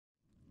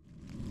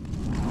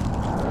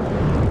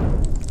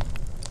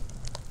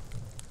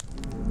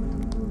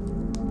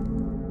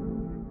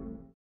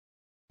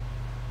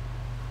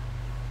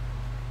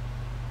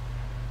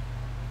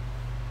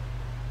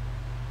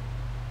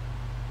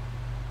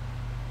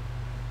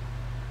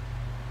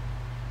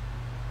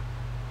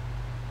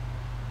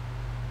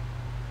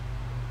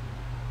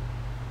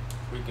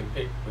we can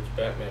pick which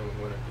Batman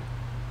we want to be.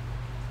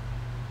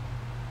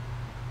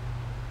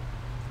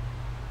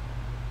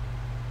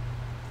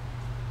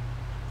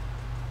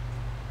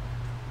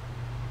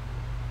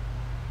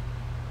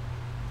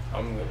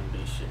 I'm gonna be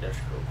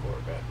Sinestro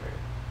Corps Batman.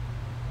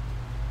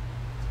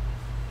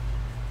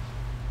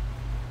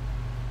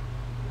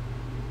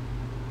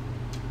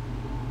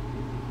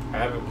 I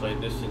haven't played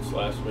this since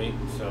last week,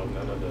 so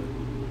none of the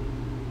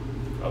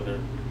other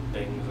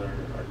things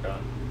are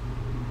done.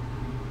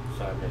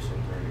 Side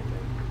missions or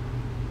anything.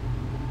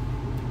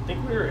 I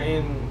think we were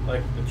in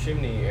like the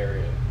chimney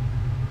area.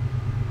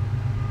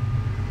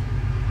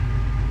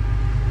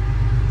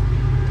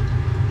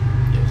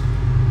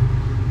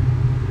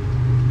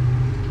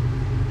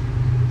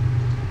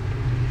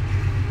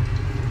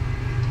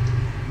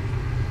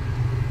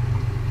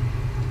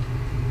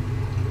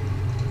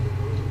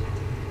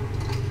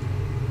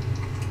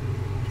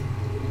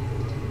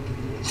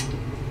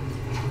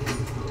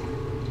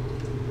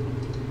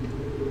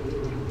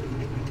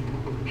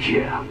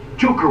 Yeah,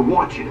 Joker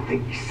wants you to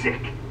think he's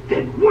sick.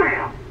 Then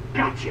wham!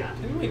 Gotcha!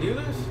 Didn't we do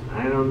this?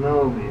 I don't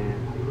know,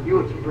 man. He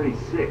looks pretty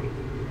sick.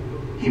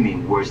 You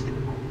mean worse than...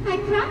 I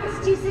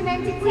promised you some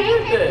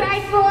entertainment,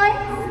 right,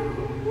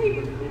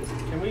 boys?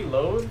 Can we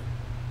load?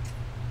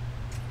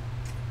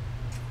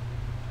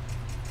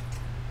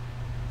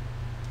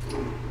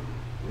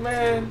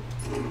 Man.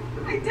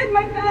 I did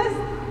my best.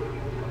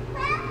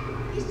 Well,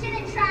 you should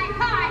have tried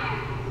harder.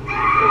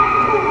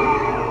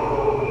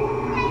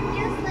 That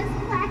useless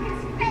plaque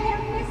has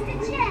failed, Mr.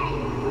 J.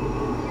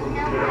 You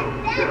know what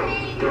that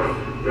means.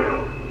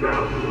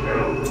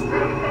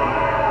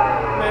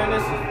 Man,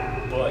 this is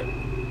what?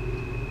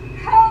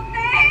 Help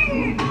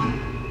me!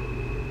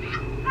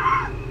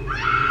 Stop!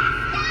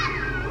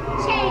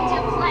 Change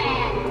your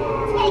plan.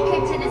 Take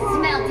her to the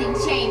smelting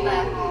chamber.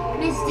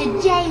 Mr.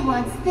 J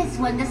wants this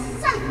one to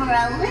suffer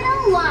a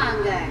little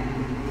longer.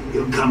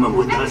 You're coming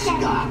with us,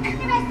 Okay, Doc. the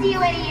rest of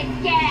you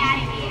idiots, get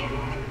out of here.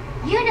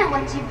 You know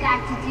what you've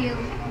got to do.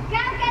 Go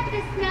get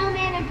the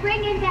snowman and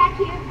bring him back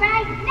here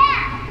right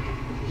now.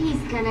 He's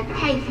gonna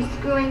pay for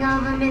screwing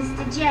over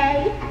Mr. J.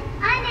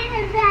 I need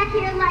him back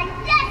here like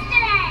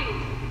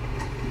yesterday.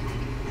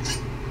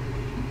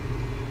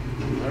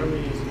 How do we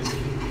use this?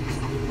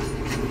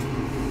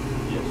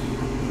 Yes.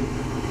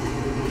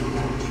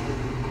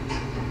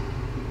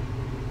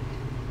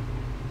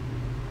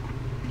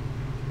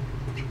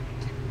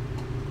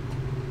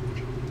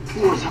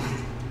 What's up?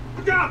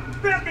 Look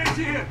out! Batman's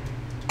here!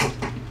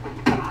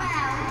 Well,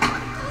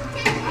 who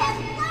didn't have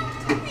blown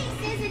to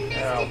pieces in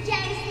Mr.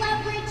 J's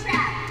lovely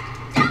trap?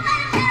 Don't let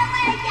him get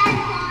away again,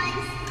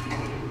 boys.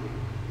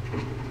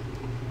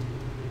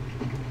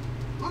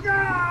 Look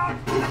out!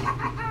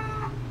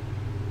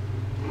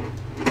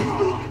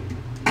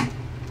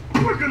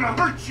 We're gonna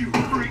hurt you,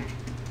 freak!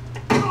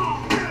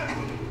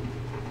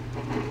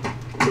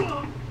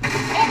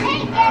 If he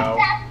gets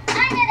up,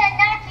 I'm gonna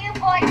knock you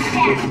boys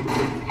down.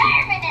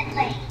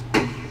 Permanently.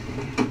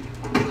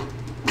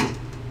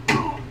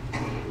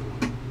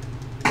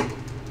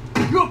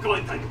 You're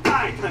going to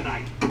die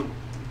tonight!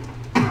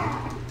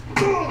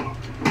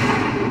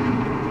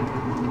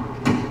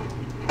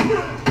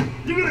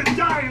 You're gonna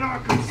die in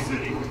ARKHAM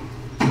City!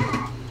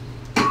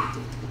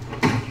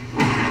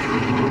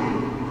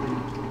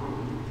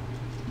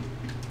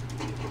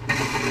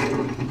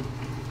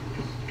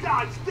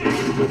 Dodge this!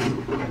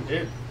 I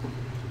did.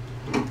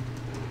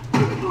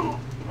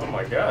 Oh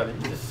my god, did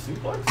you just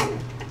suplex him?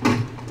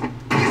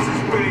 This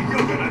is where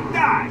you're gonna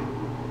die!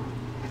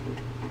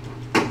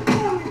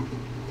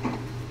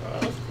 Oh,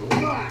 that's cool.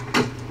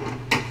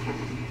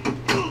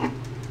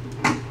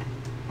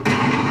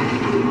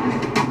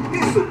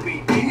 This'll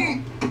be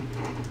easy!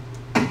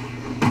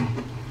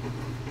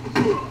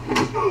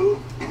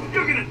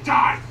 You're gonna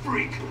die,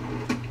 freak!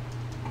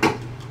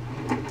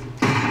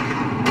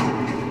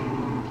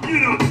 You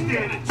don't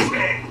stand a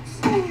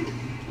chance!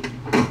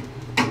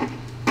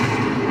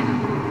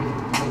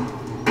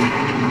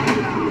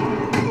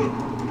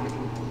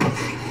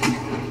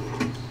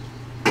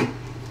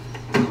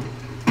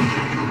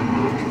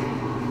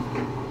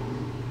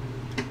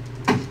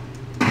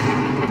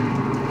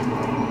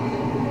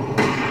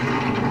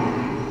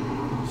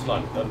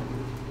 Slime thunder.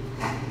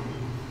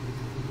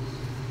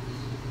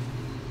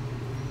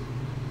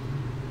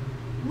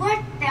 What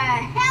the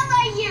hell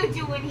are you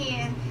doing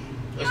here?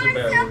 That's a You're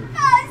bad word.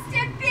 supposed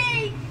to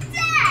be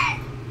dead!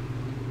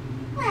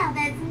 Well,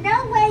 there's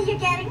no way you're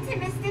getting to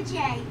Mr.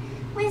 J.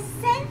 We're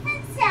safe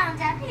and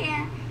sound up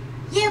here.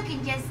 You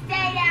can just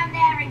stay down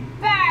there and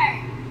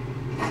burn!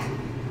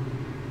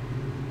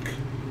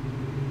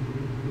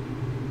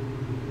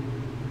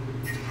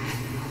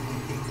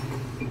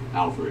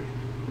 Alfred,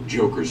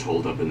 Joker's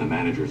holed up in the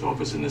manager's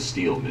office in the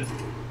steel mill.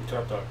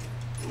 Top dog.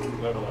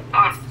 Level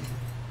up.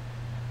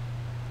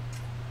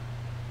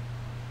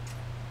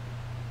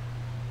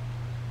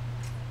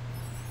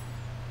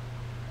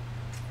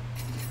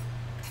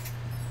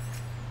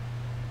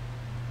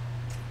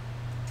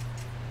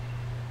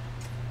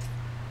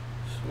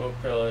 Smoke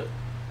pellet.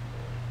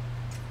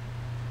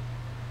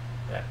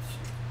 That's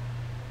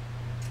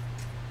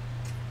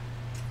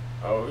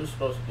Oh, we were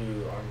supposed to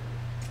do armor.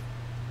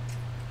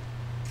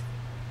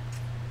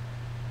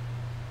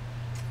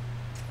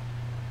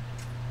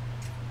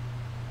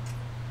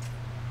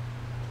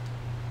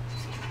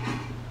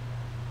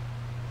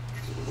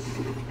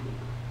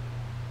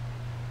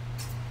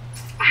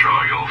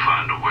 Sure you'll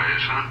find a way,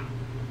 son?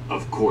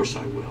 Of course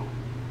I will.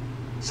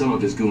 Some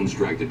of his goons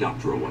dragged the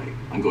doctor away.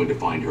 I'm going to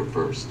find her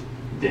first,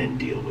 then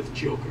deal with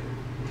Joker.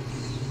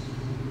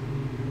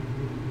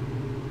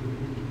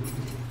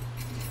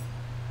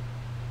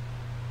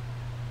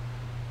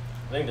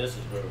 I think this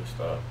is where we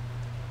stop.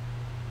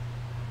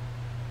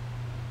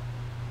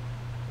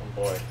 Oh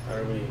boy, how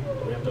do we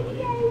have to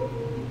leave?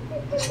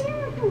 It's a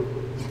miracle.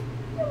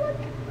 It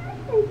looks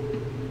perfect.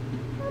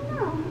 Oh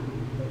no,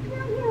 it's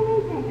not you,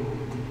 is it?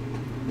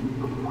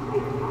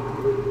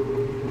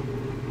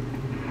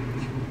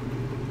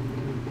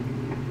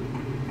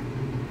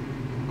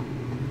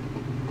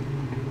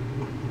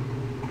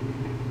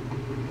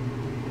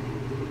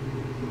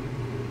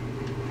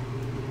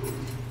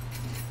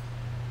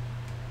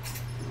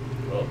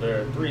 Well, there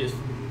are three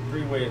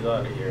ways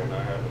out of here, and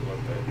I haven't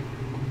looked at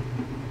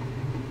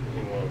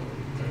any one of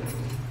them.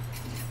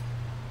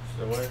 It's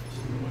the way. It's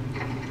the way.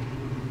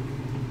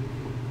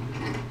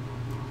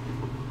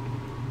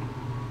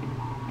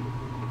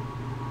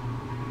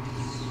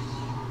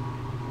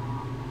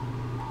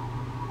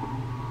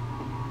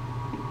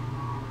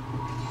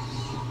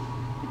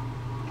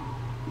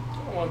 I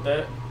don't want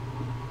that.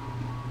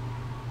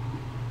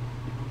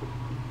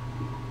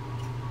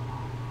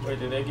 Wait,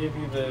 did they give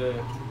you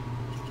the?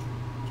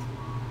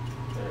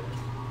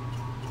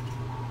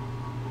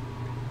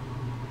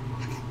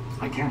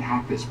 I can't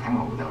hack this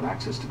panel without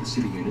access to the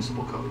city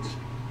municipal codes.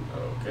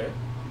 Okay.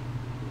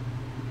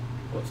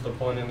 What's the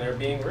point in there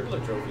being Riddler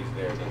trophies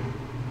there then?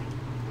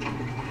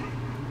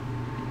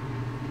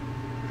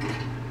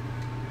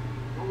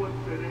 No one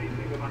said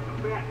anything about the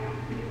Batman.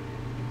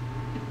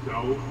 So?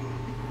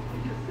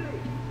 I'm just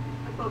saying.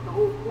 I thought the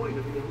whole point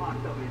of being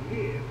locked up in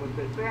here was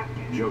that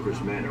Batman...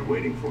 Joker's men are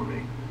waiting for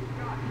me.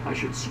 I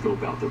should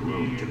scope out the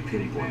room to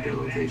pinpoint their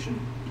location.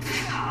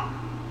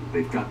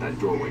 They've got that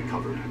doorway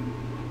covered.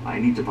 I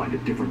need to find a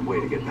different way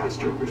to get past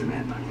Joker's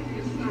men.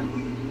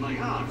 Like,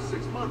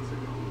 6 months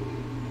ago.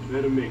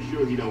 Better make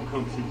sure he don't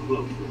come too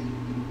close.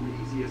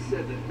 Easier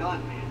said than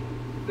done, man.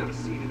 Never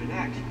seen him in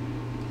action.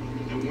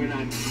 And when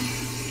I...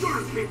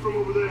 Sure came from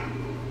over there.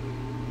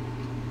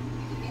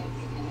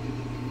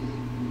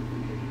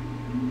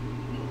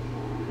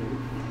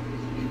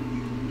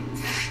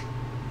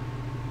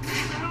 Who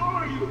the hell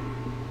are you?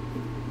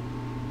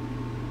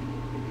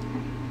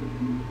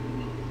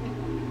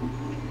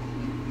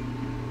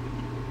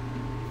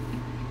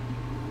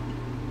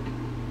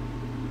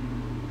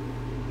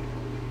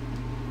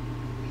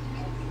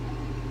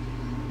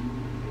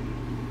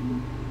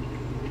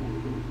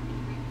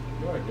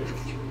 What do I do?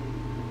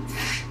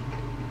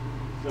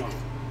 So,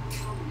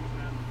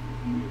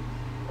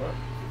 What?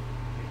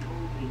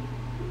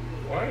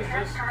 Why is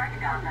this?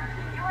 Correct on that.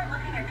 You are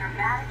looking at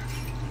dramatic.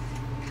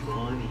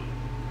 funny.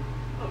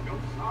 Look,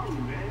 I'm sorry,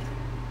 man.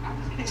 I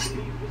just can't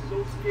believe you're so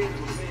scared of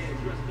a man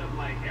dressed up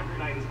like every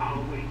night is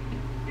Halloween.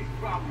 He's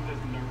probably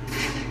just nervous.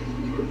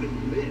 Urban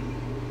myth?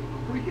 A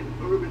freaking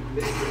urban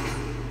myth?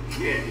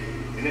 Yeah,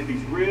 and if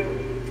he's real,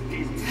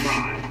 he's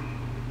mine.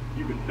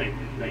 You can thank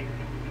me later.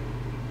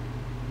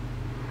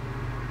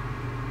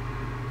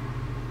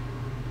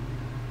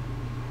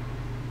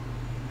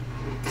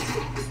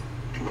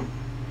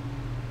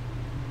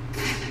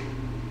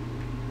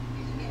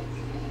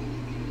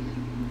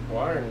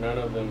 Why are none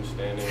of them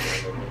standing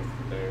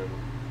underneath there?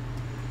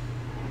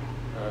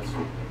 That's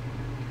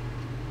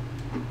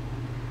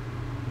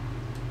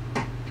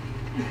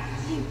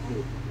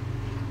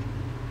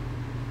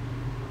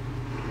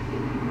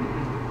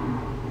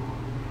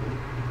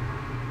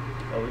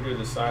oh, we do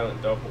the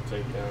silent double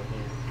takedown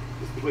here.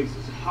 This place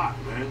is hot,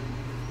 man.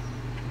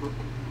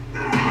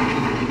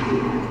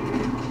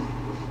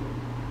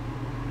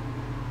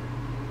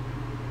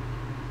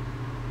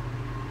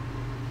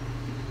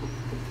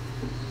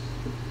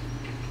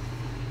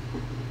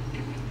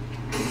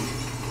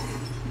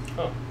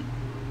 Huh.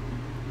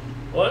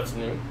 Well, that's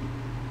new.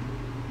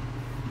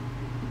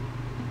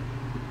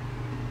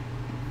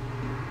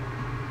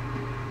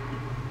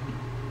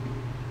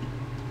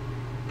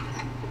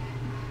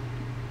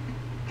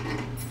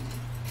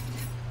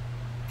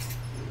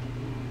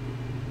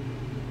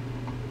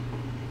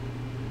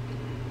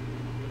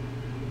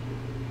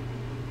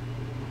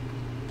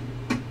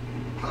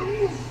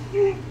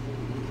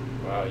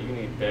 Wow, you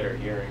need better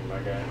hearing, my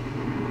guy.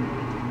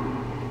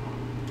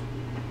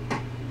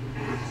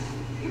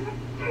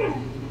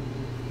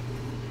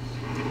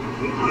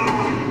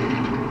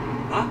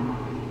 Huh?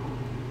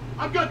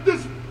 I've got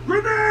this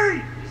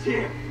grenade! He's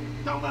here.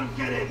 Don't let him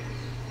get in.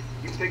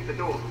 You take the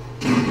door.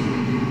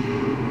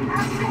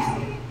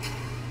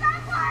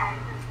 Someone!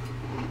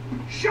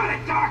 Shut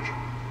it, Doc!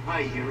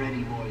 I hear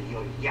any more of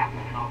your yapping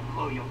and I'll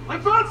blow you. I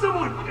found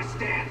someone!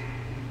 Understand?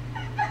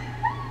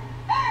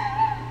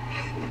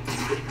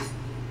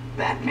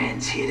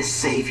 Batman's here to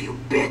save you,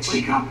 bitch.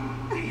 Wake up!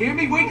 Do you hear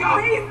me? Wake up!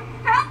 Please,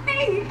 help me!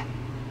 me!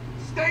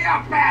 Stay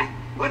up, Matt,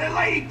 or the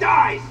lady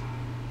dies!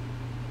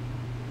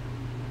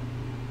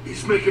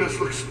 He's making us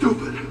look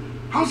stupid.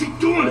 How's he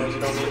doing You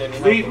don't need any it?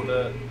 help Leave with him.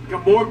 that.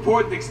 Got more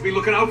important things to be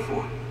looking out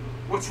for.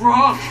 What's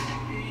wrong?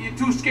 You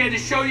too scared to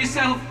show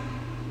yourself?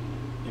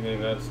 You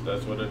think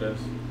that's what it is?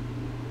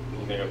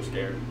 You think I'm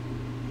scared?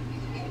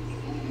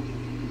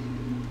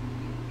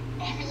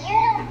 If you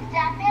don't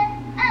stop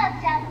him,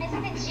 I'll tell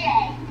Mr. J,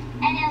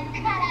 and he'll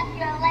cut off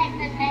your legs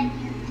and make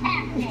you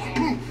tap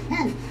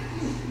dance.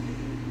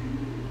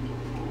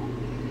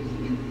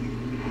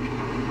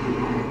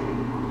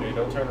 Hey,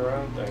 don't turn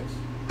around, thanks.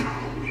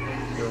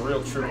 You're a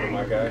real trooper,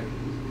 my guy.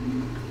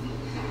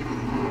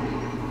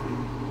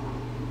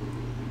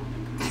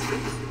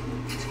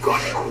 It's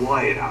got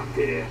quiet out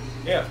there.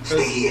 Yeah, Stay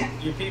because here.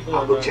 you people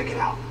I'll are go not... check it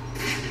out.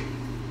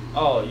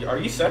 Oh, are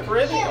you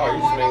separated? You Oh, don't you're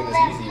just want to making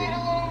let this easy.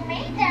 little old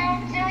me down,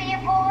 do you,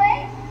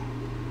 boys?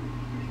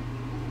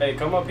 Hey,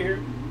 come up here.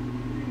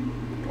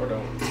 Or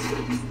don't.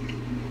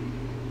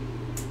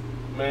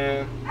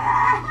 Man.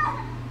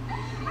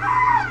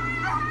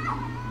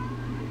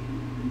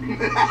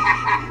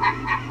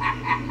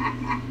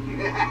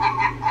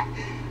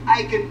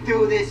 I can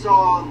do this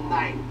all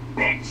night,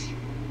 bitch.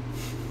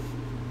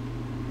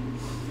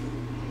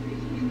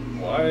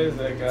 Why is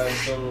that guy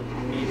so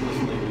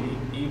needlessly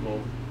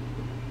evil?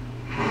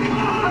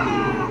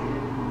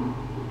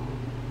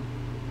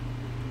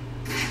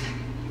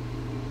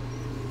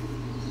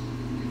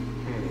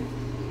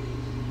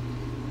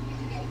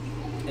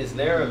 Is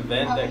there a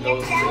vent Pull that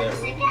goes to yourselves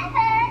that room?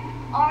 together,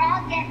 or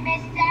I'll get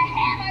Mr.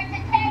 Hammer to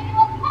tear you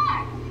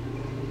apart.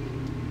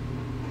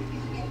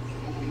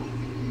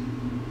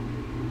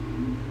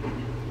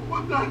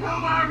 What the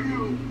hell are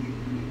you?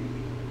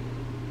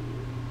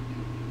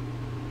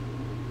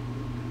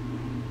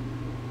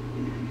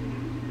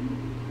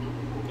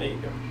 There you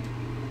go.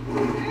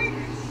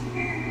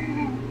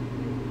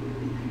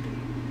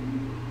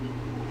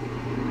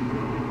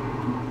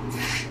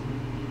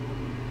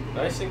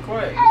 Nice and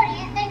quiet. How do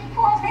you think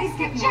poor Mr.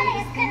 J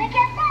is gonna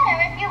get better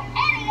if you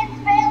idiots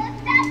fail to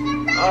stop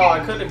the rabbit? Oh, I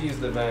could have used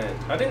the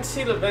vent. I didn't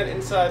see the vent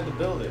inside the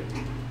building.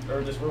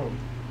 Or this room.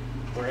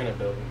 We're in a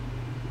building.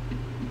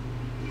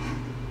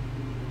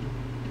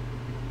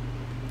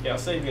 Yeah, I'll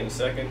save you in a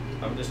second.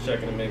 I'm just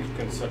checking to make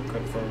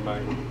confirm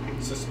my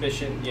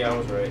suspicion. Yeah, I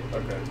was right.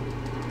 Okay.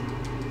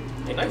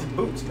 Hey, nice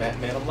boots, Matt,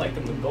 man. I'm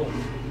liking the gold.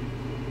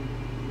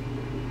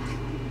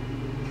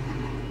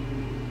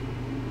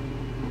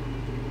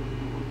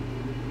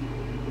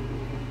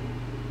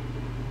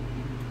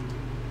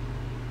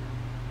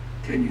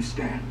 Can you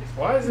stand?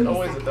 Why is it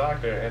always a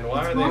doctor? And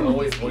why are they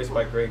always voiced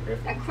by Greg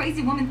Griffin? That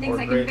crazy woman thinks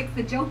Or I Greg- can fix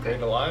the Joker. Greg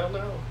Delisle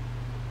now?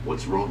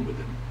 What's wrong with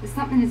him? There's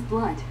something in his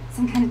blood,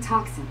 some kind of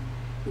toxin.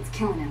 It's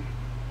killing him.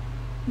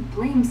 He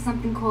blames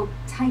something called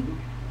Titan.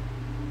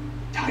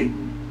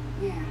 Titan?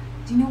 Yeah.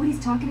 Do you know what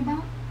he's talking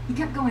about? He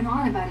kept going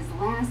on about his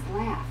last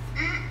laugh.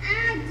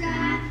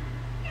 Doc.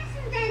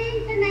 Isn't that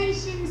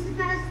information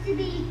supposed to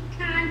be What's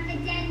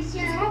confidential?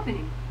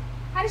 happening?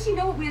 How does she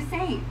know what we're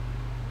saying?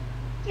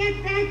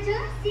 Get that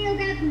door sealed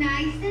up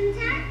nice and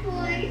tight,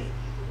 boys.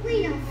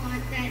 We don't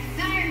want that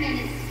fireman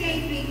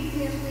escaping,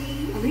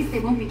 silly. At least they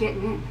won't be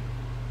getting in.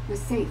 We're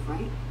safe,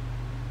 right?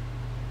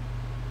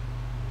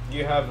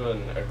 You have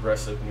an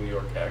aggressive New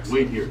York accent.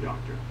 Wait here,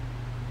 Doctor.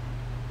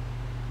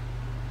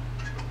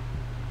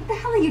 What the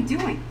hell are you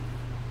doing?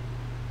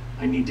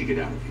 I need to get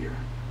out of here.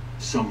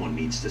 Someone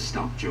needs to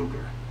stop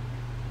Joker.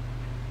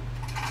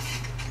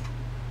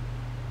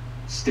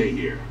 Stay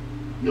here.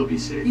 You'll be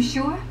safe. You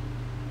sure?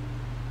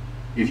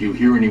 If you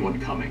hear anyone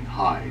coming,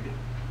 hide.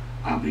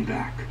 I'll be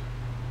back.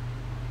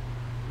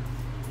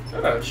 Is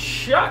that a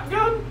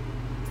shotgun?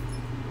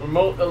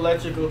 Remote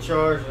electrical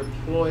charge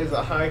deploys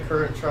a high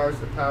current charge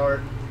to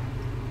power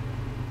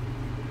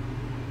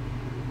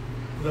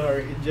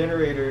the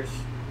generators,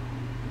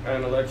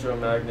 and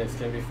electromagnets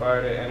can be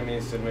fired at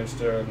enemies to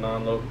administer a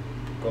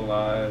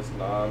non-localized,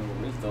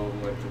 non-lethal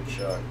electric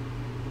shock.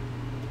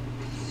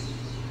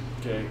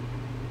 Okay.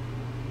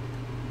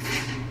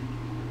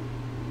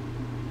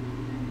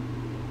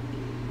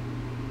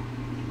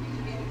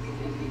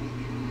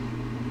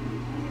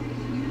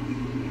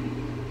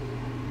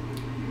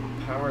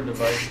 Power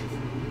devices.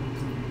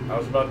 I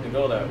was about to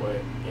go that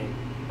way,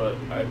 but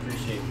I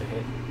appreciate the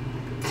hint.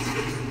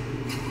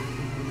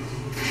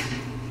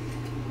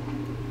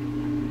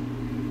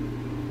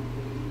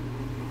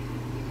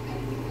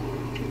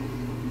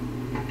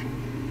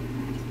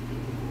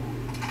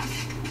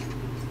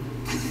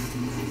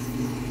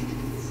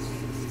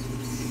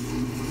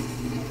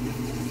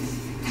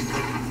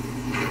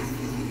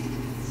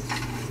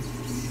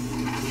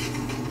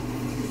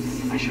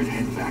 I should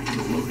head back to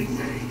the loading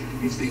bay.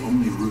 It's the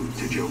only route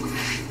to Joker.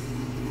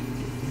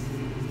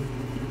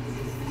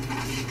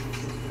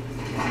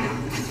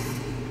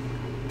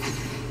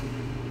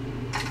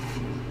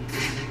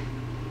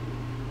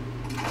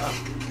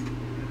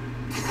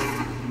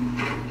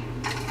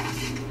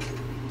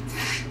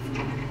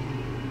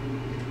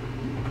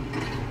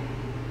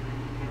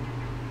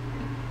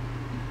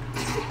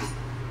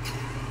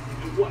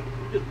 And what?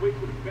 You just wait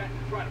for the bat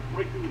to try to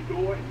break through the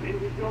door and then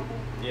we jump him?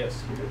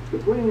 Yes. That's the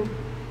plan.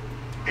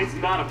 It's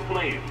not a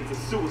plan. It's a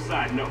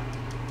suicide note.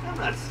 I'm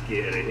not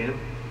scared of him.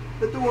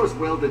 The door's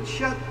welded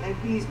shut, and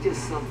he's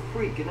just some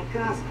freak in a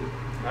costume.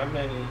 How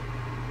many?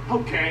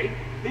 Okay,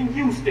 then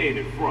you stand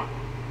in front.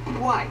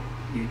 Why,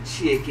 you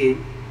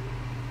chicken?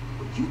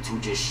 You two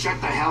just shut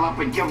the hell up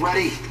and get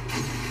ready.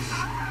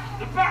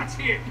 The bat's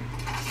here.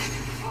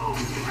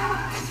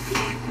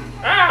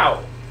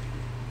 Ow!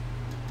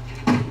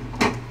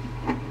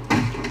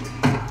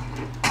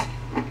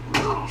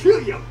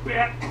 Kill you,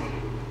 bat.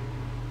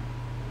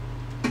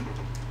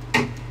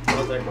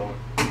 How's that going?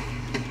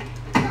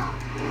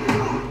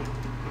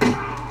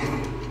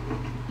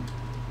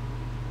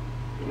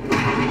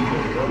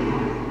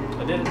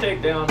 I did a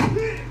takedown.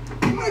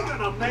 We're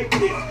gonna make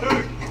this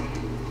hurt.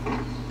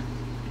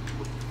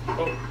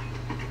 Oh.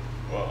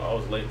 Well, I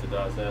was late to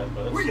dodge that,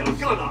 but We are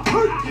gonna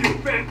hurt you,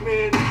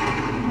 Batman.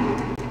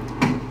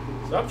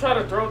 stop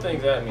trying to throw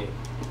things at me.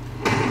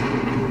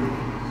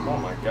 Oh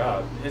my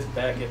god. His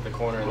back hit the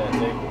corner of that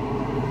table.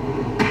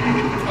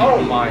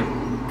 Oh my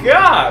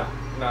god!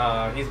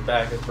 Nah, his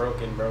back is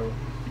broken, bro.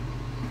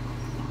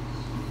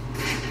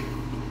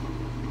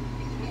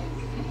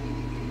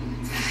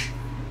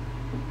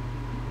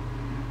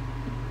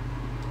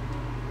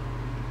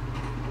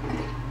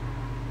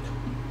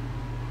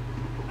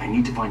 I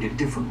need to find a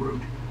different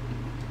route.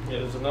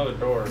 Yeah, there's another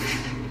door.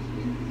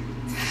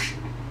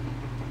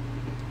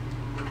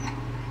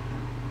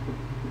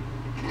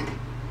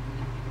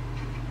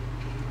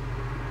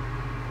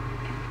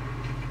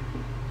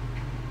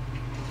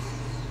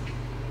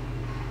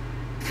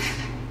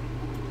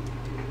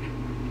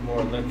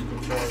 More electrical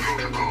charge.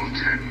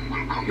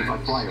 If I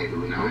fire the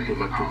remote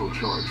electrical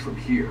charge from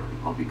here,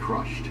 I'll be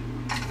crushed.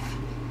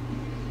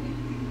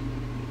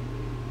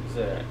 Is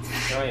that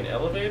a giant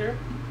elevator?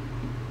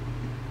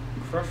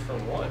 Crushed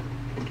from what?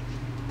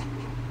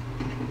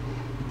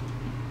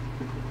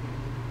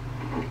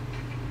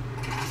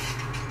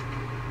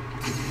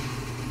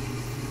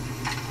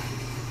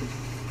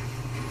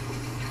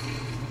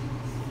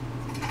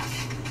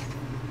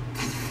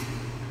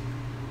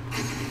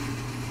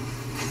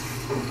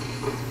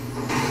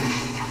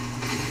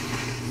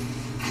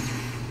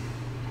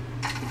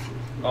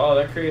 Oh,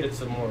 that created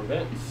some more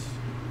vents.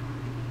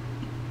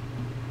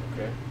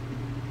 Okay.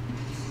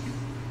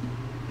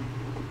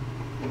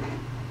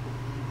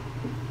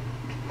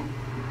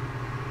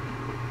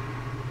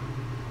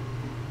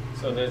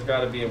 So there's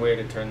got to be a way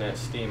to turn that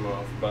steam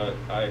off, but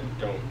I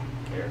don't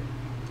care.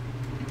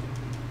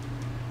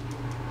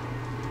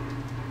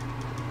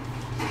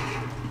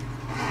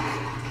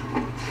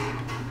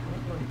 What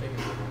am I thinking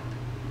about?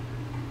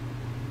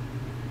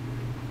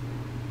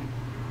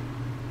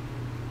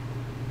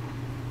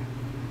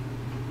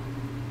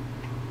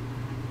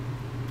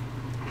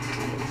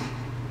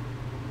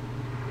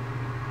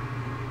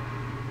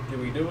 Did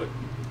we do it?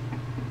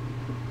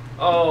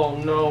 Oh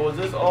no, was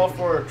this all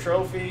for a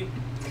trophy?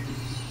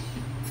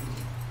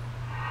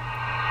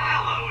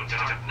 Hello,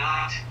 Dark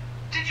Knight.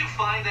 Did you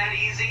find that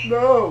easy?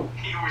 No!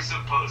 You were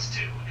supposed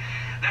to.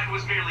 That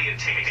was merely a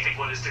taste of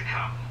what is to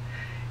come.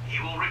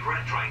 You will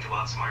regret trying to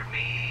outsmart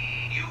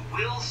me. You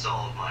will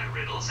solve my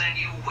riddles, and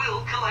you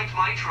will collect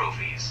my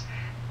trophies.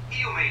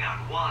 You may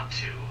not want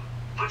to,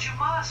 but you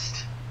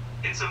must.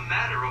 It's a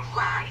matter of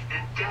life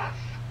and death.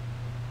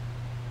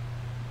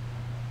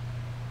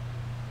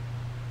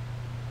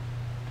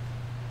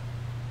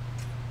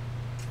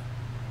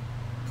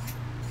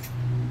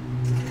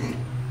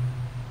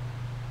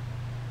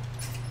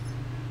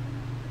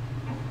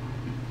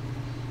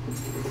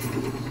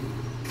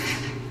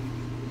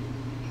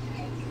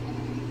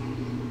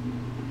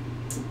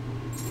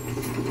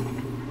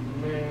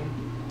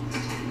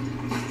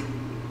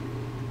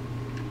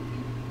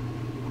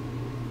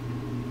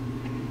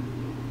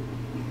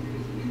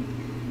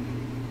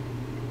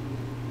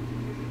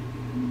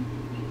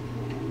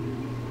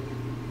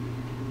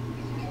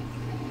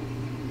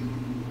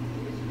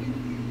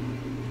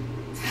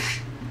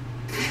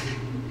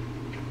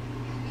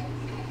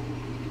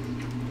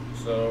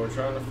 So we're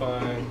trying to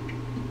find...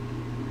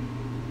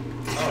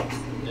 Oh,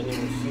 didn't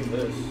even see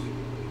this.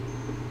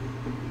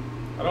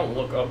 I don't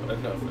look up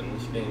enough in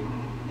this game.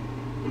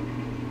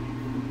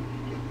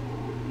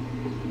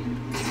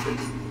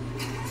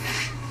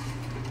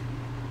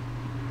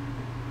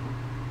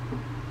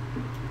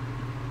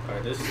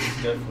 Alright, this is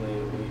definitely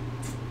a weak.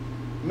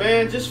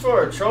 Man, just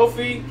for a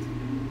trophy?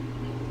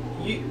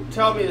 You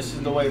tell me this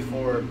is the way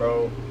forward,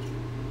 bro.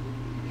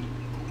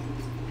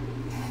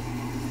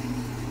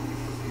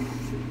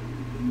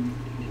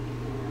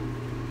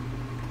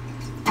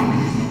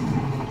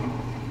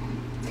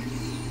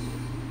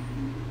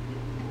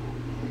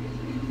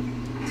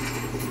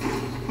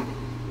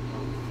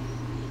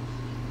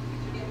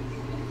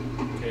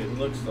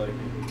 Looks like it.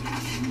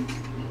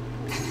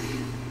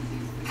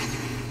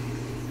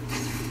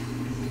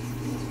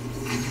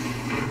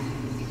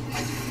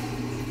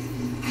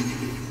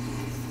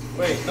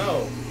 Wait,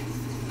 no.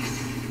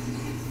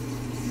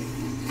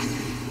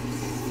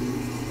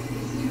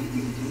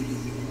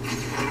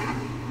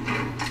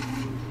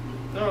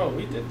 No,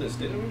 we did this,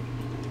 didn't we?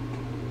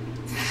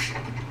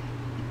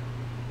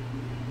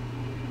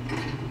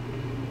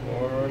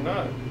 Or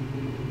not?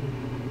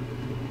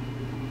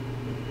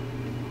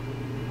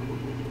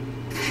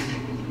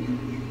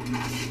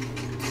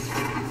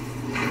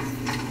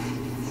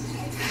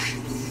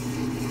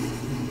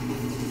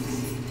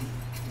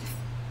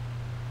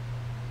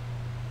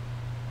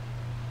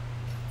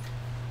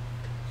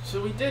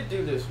 So we did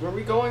do this. Were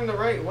we going the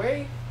right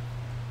way?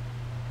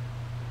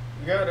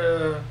 We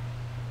gotta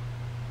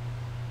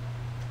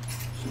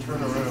just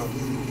turn around.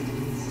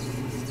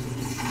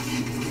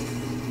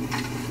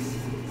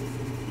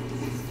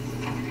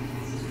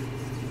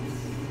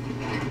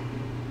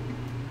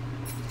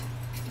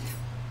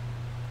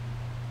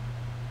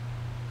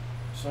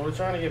 So we're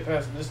trying to get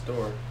past this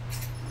door.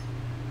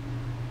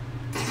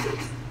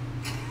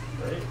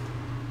 Right?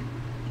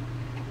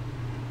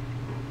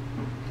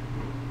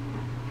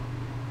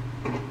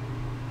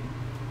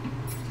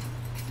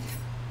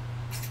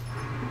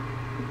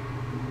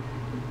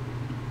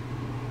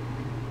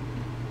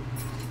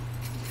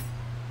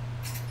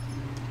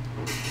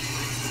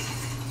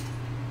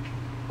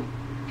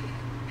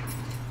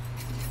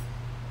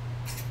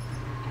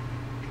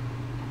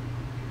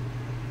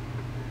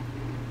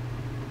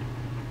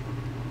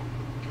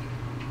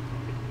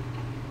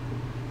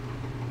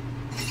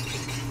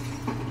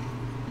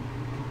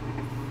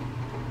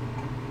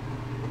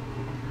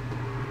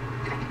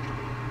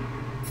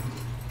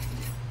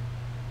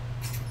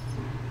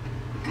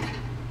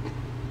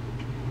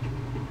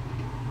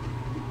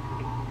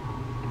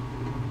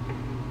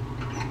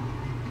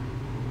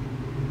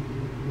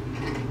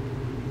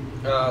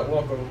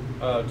 Welcome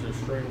to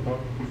String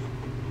Bones.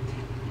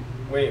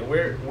 Wait,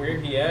 where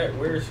he at?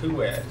 Where's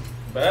who at?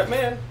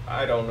 Batman?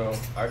 I don't know.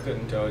 I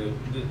couldn't tell you.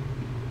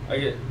 I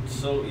get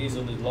so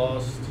easily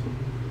lost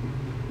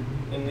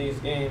in these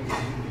games.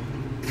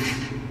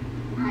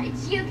 How did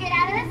you get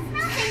out of the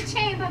smelting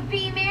chamber,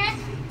 B-Man?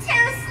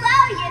 Too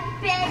slow, you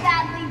big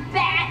ugly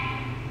bat!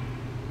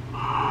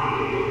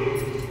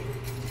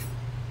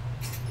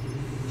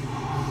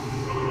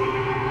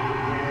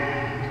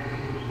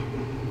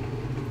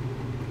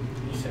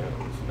 He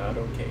sounds not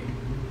okay.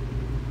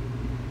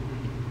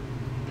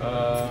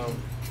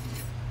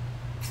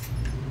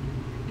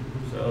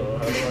 So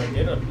how do I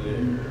get up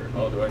there?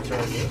 Oh, do I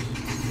turn this?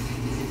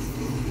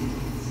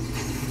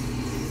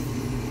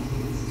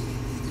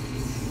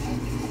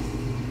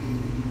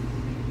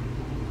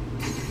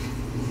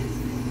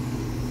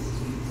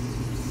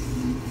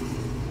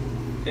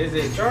 Is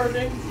it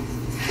charging?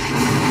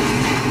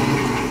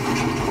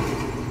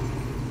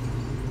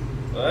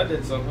 Well, that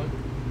did something.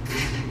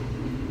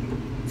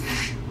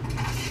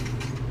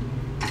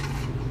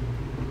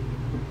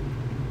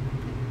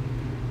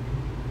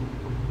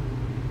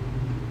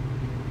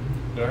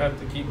 Do I have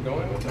to keep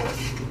going with that?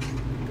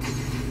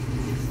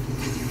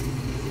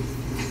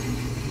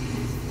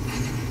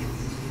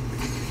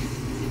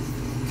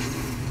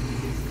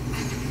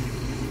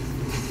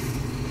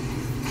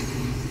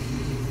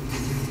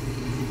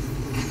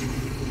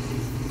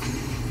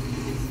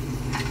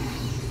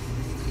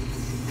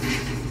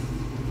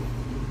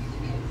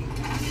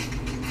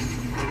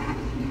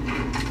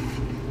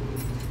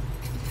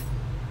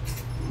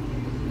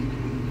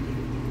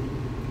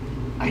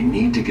 I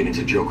need to get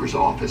into Joker's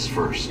office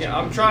first. Yeah,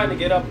 I'm trying to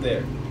get up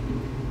there.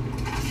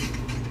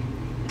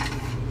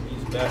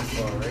 He's back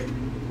far, right?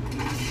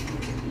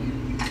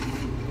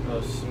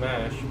 Oh,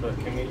 smash, but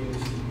can we use...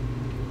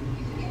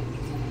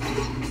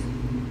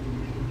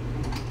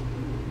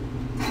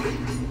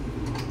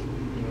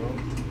 No.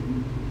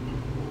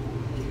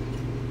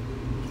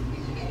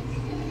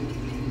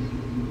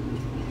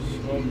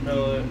 Smoke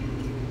pellet.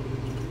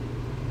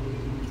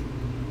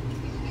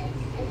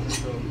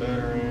 Overkill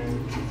battering.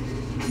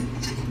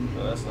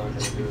 No, that's not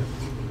gonna do it.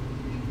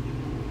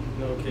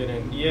 No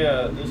kidding.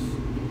 Yeah, this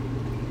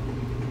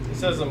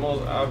has the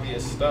most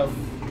obvious stuff.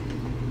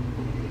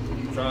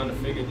 I'm trying to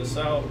figure this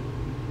out.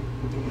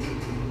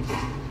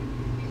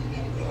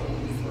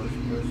 First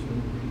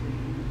person.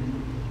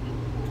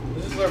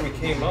 This is where we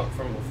came up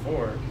from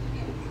before.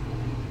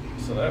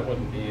 So that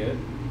wouldn't be it.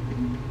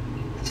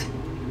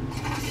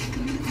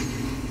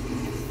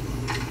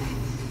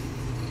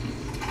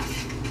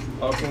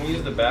 Oh, can we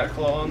use the bat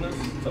claw on this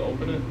to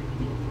open it?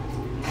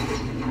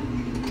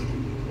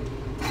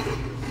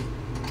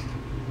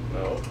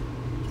 No.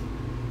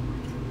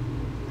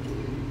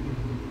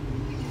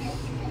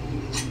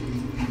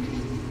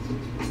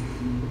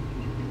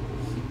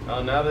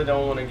 Oh, now they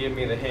don't want to give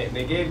me the hint.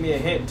 They gave me a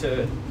hint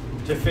to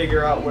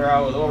figure out where I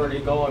was already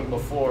going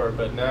before,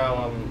 but now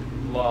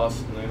I'm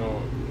lost and they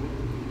don't.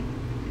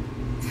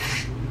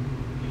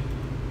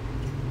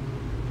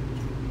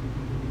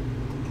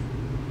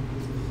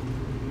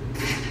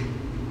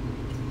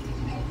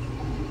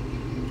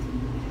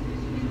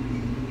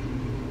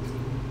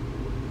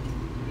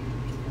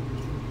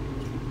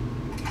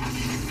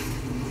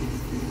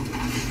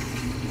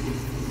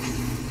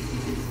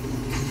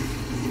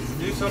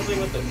 Something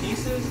with the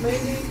pieces,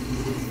 maybe?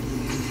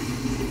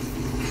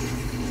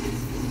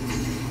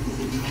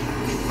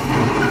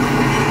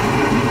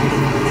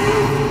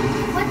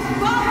 What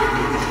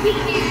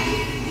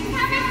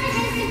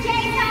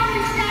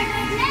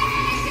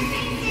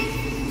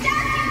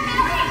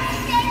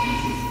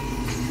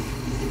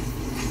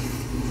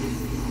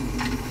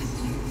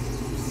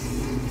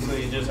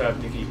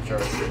have to keep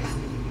charging.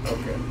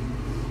 Okay.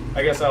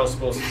 I guess I was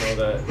supposed to know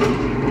that.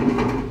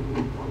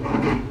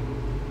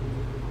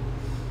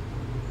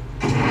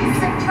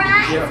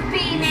 Surprise,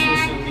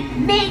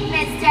 B-Man! Meet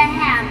Mr.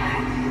 Hammer.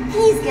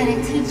 He's gonna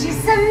teach you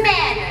some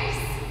manners.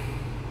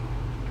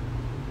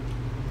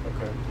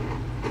 Okay.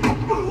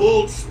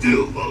 Hold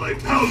still while I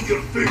pound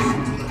your face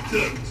into the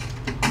dirt.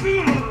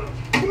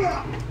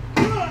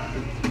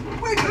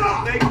 We're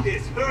gonna make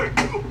this hurt.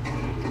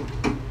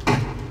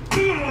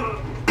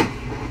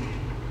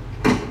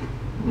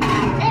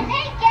 If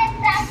he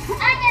gets up,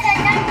 I'm gonna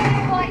knock you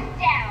boys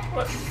down.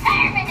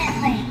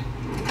 Permanently.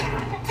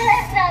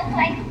 There's no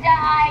place to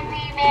hide,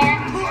 B-Man.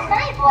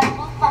 My boys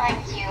will find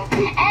you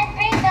and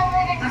beat the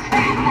living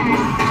crap out of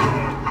you.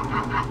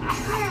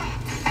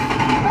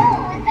 Ooh,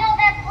 is all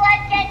that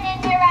blood getting in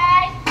your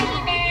eyes,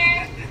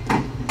 B-Man?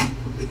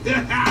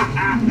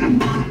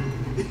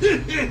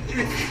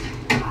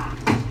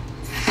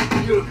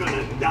 You're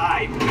gonna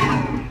die,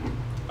 man.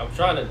 I'm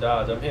trying to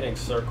dodge. I'm hitting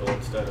circle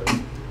instead of...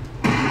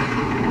 I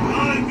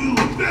will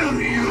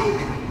bury you!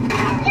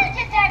 You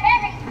deserve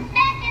every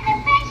smack in the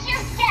face you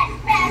get,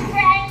 bad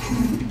brain!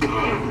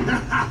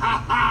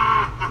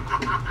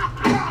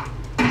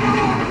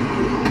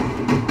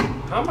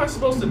 How am I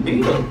supposed to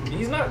beat him?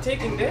 He's not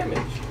taking damage.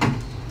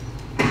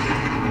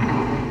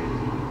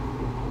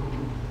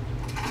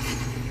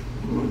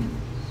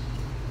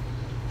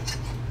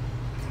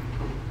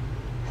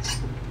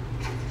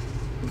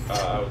 I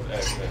was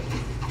accident.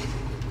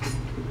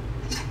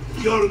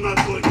 You're not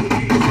going to be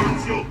a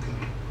joker.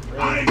 I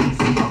will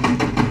stop you.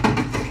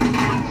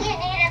 You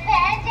need a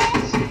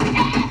bandage?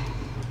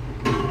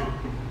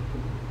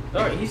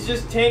 No, he's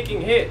just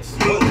tanking hits.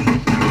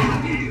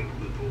 Here,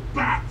 little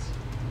bat.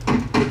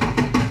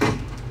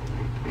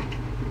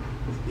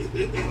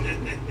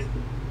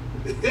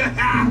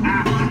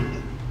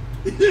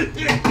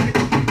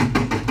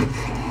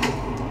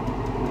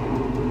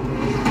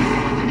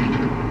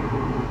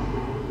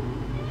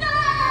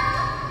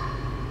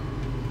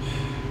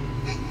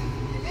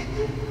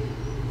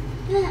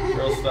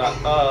 Girl, stop.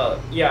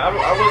 Yeah, I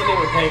wasn't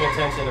even paying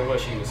attention to what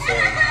she was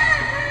saying.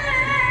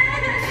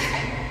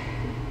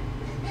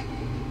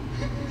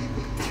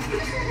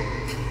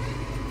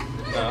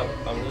 No,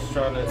 I'm just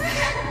trying to...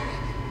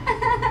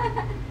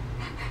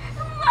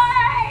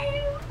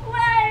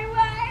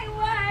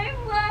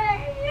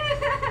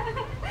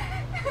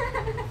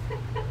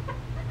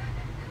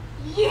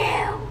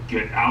 You!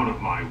 Get out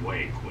of my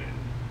way, Quinn.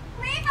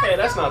 Hey,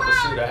 that's not the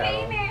suit I had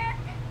on.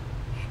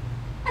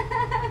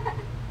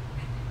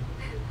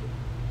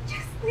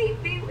 Just leave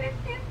me with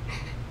him.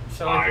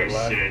 Sound like I you're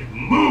laughing. said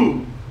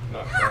move!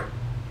 Not quite.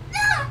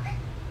 No!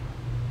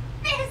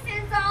 This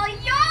is all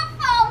your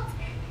fault!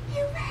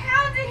 You've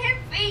hounded him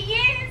for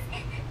years,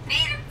 beat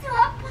him to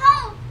a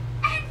pulp,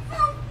 and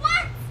for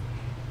what?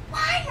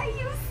 Why are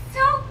you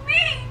so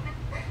mean?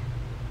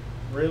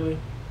 Really?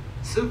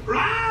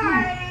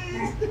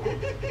 Surprise!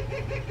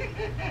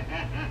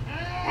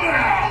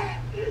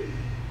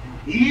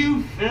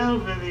 You fell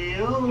for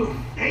the old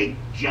fake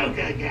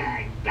Joker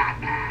gang,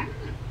 Batman.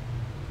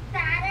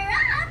 Batter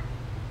up!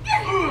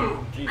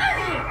 Jesus.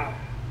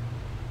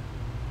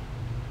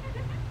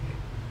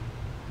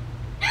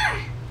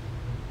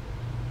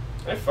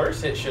 That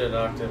first hit should have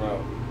knocked him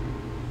out.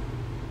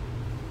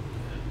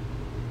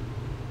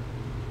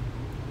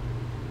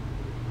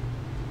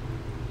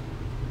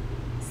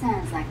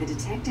 Sounds like the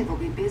detective will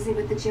be busy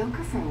with the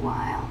Joker for a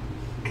while.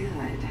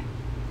 Good.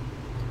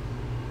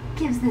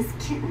 Gives this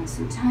kitten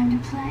some time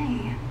to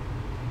play.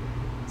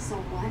 So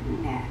what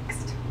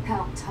next?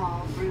 Help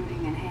tall,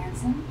 brooding, and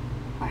handsome?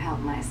 Or help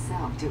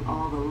myself do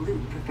all the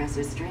loot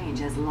Professor Strange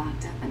has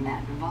locked up in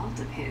that vault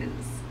of his?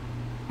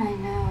 I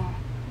know.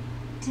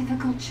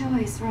 Difficult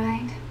choice,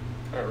 right?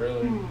 Not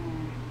really.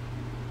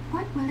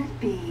 What will it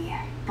be?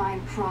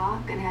 Find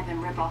Proc and have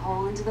him rip a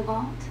hole into the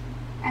vault?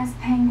 Ask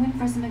Penguin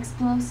for some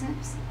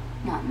explosives?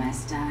 Not my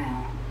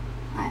style.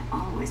 I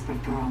always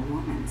prefer a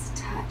woman's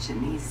touch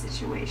in these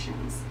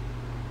situations.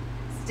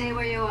 Stay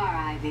where you are,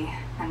 Ivy.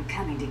 I'm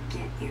coming to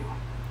get you.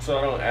 So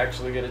I don't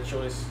actually get a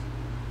choice?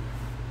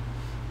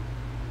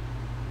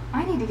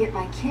 I need to get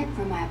my kit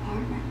from my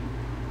apartment.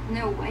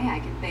 No way I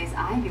can face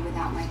Ivy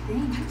without my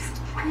things.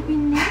 I'd be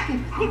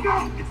naked with Look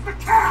out! It's the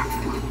cat!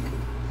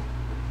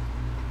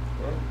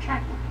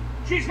 Cat!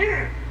 She's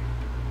here!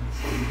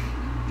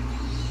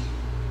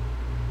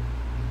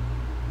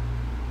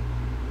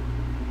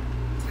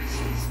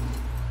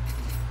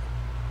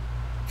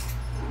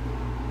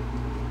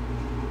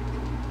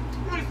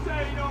 This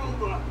ain't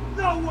over!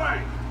 No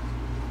way!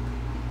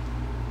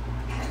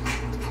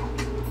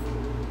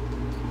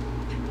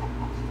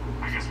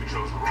 I guess we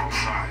chose the wrong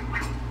side.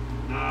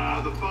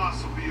 Nah, the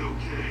boss will be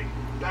okay.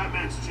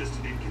 Batman's just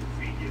an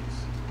inconvenience.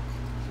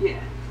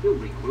 Yeah, he'll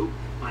regroup,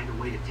 find a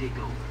way to take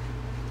over.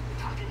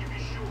 How can you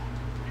be sure?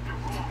 If you're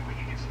wrong, we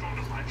can get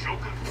stoned by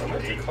Joker. I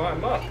meant to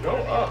climb up. Go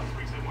up.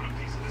 Freaks that want a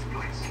piece of this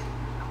place.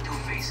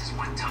 Two-Face is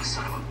one tough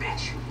son of a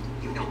bitch.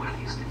 You know what I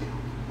used to do.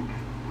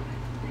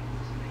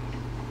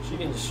 She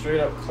can just straight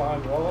up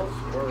climb walls,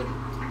 or...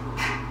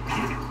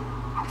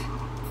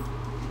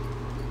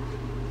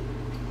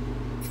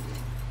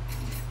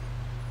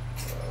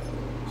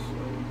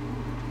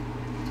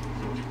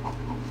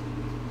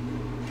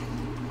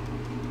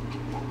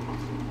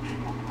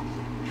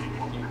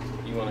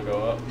 You want to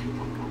go up?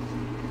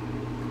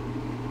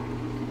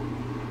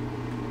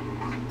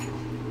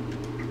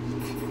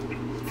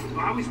 Well,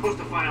 how are we supposed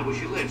to find out where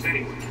she lives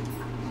anyway?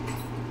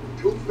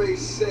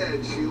 Two-Face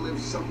said she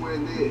lives somewhere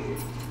near here.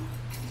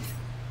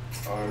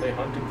 Are they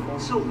hunting for?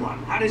 So what?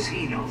 How does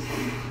he know?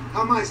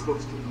 How am I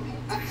supposed to know?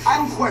 I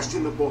don't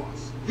question the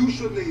boss. You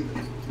shouldn't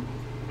either.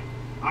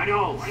 I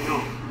know.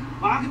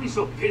 Well, how can you be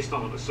so pissed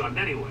all of a sudden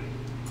anyway?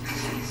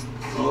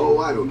 Oh,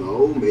 I don't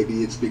know.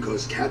 Maybe it's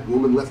because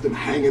Catwoman left him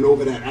hanging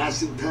over that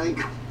acid tank.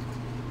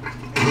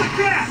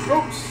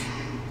 Oops.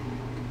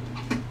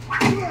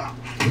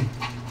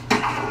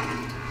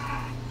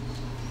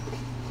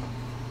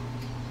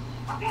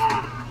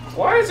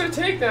 Why does her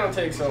takedown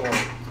take so long?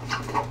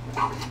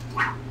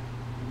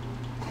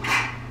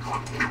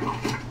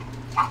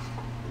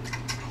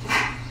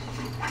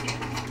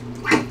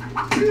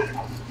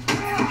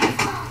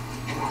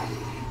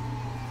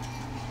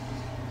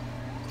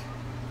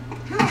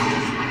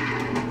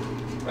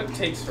 That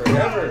takes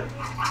forever.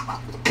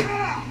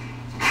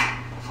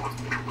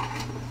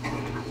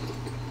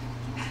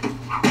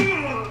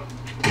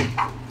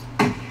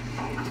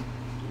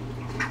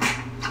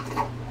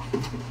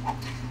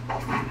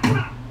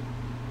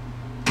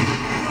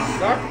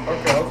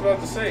 Okay, I was about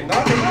to say,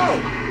 knock him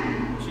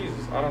out.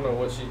 Jesus, I don't know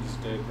what she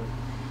just did.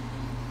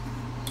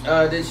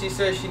 Did she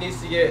say she needs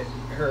to get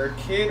her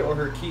kid or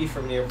her key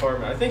from the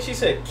apartment? I think she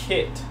said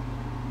kit.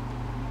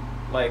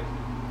 Like,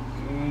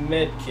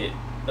 med kit.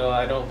 Though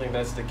I don't think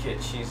that's the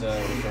kit she's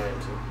referring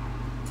to.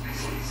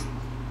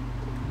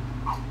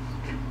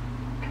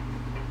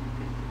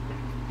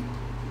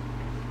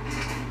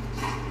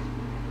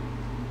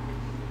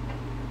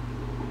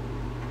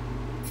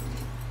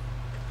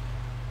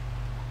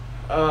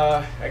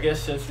 I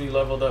guess since we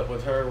leveled up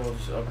with her, we'll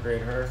just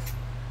upgrade her.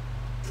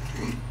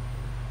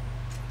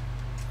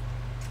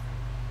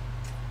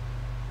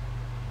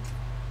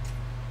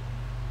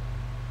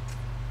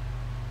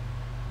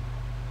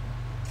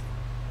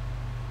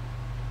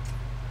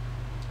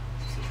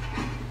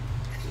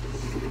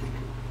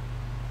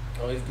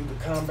 Always do the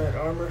combat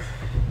armor,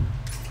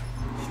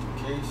 just in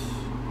case.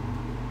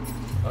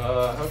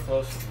 How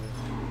close is this?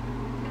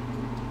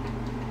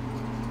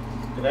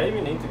 Did I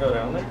even need to go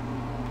down there?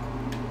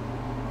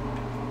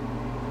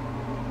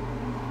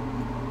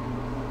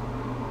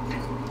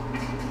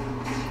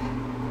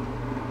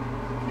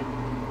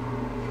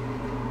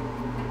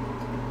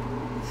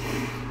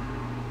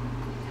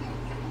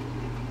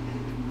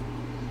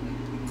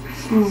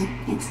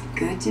 It's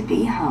good to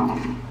be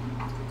home.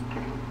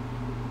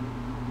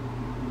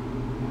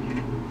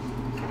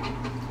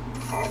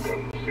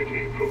 ARKHAM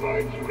City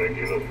provides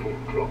regular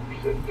food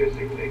drops at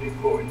designated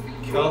points.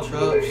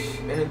 Caltrops,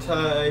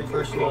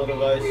 anti-personnel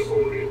device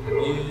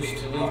used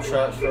to leave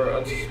traps for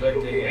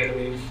unsuspecting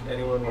enemies.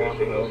 Anyone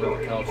walking over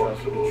the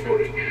caltrops will be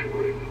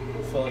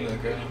tripped, falling to the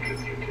ground.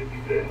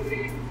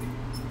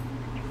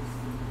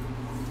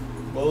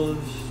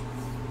 Bullets,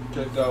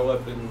 projectile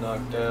weapon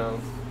knocked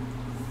down.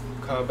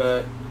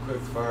 Combat, quick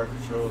fire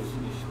controls,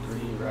 these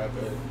 3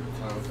 rapid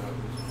atomic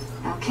weapons.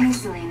 Okay,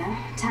 Selena,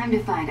 time to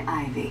find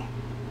Ivy.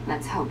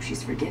 Let's hope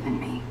she's forgiven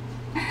me.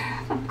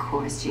 Of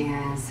course she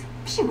has.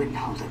 She wouldn't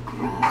hold a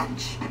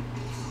grudge.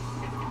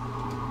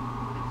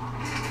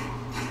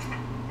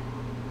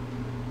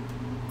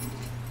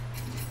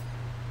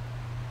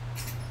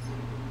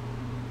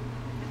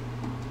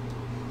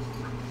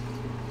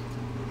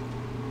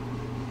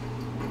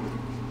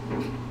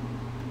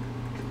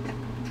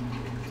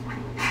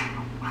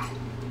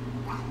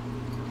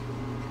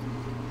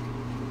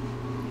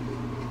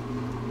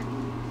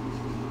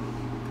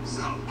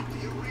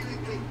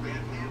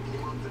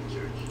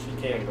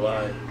 Can't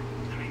glide.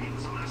 I mean, he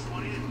was the last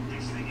one in.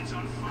 Next thing, it's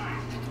on fire.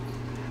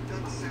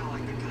 That doesn't sound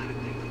like the kind of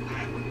thing that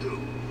Bat would do.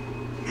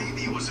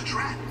 Maybe it was a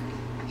trap.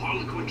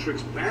 Harlequin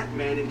tricks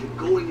Batman into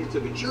going into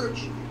the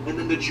church, and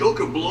then the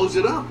Joker blows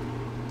it up.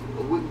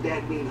 But wouldn't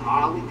that mean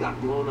Harley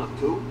got blown up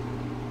too?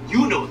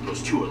 You know what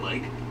those two are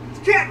like. It's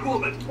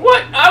Catwoman!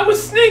 What? I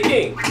was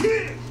sneaking!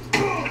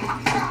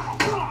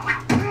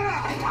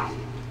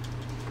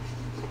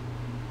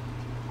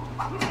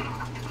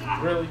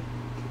 Really?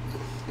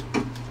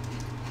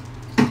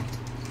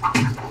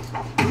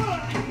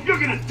 You're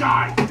gonna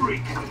die,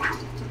 freak!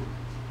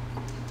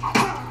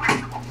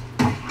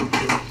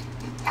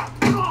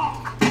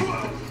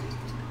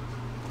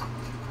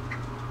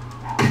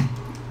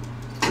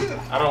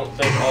 I don't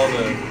think all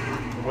the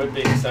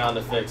whipping sound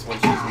effects when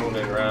she's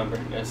moving around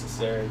are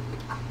necessary.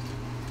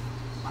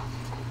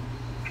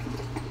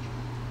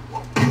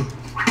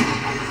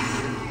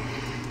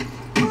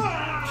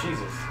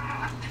 Jesus.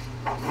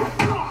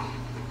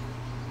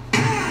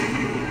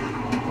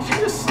 She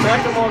just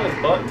smacked him on his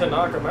butt to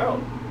knock him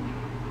out.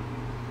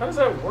 How does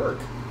that work?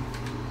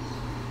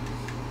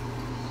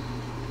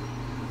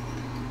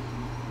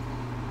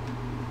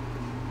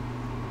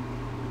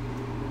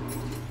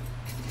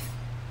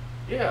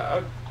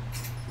 Yeah,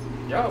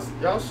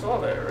 y'all saw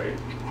that, right?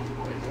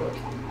 Wait, what?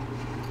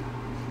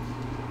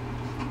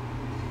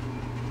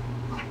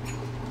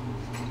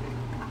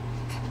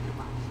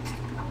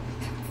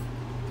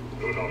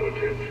 Do not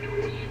attempt to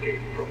escape. escape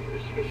from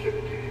this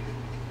facility.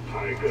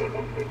 Tiger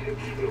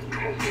operatives will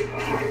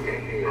pacify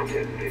any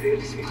attempted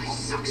enemy.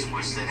 Sucks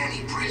worse than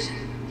any prison.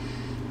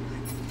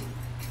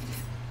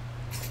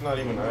 It's not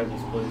even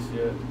Ivy's place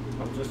yet.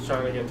 I'm just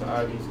trying to get to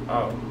Ivy's.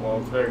 Oh, well,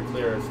 it's very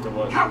clear as to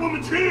what.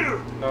 Catwoman's here!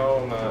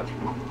 No, I'm not.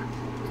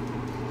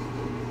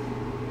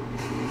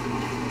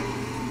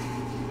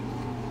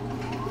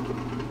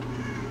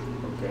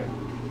 Okay.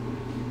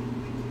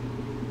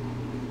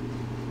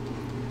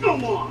 Go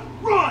on!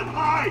 Run!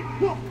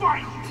 Hide! We'll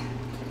fight!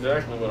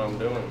 Exactly what I'm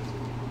doing.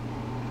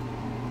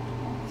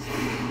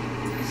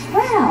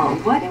 Well,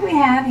 what do we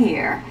have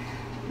here?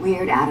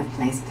 Weird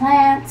out-of-place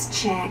plants,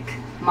 check.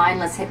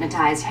 Mindless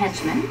hypnotized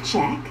henchmen,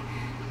 check.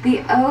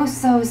 The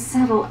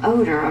oh-so-subtle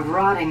odor of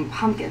rotting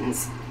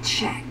pumpkins,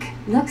 check.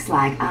 Looks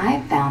like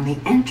I've found the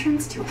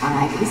entrance to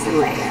Ivy's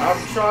lair.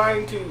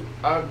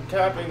 I'm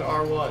tapping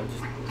R1.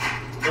 Just,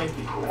 thank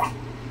you.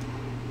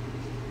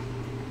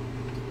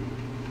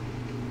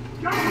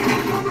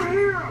 Guys, over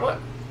here! What?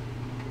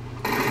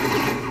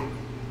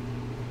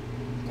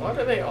 Why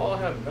do they all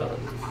have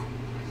guns?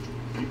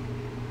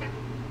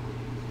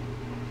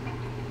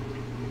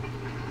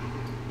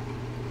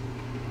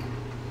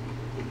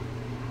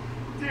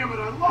 Damn it,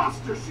 I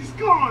lost her! She's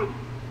gone!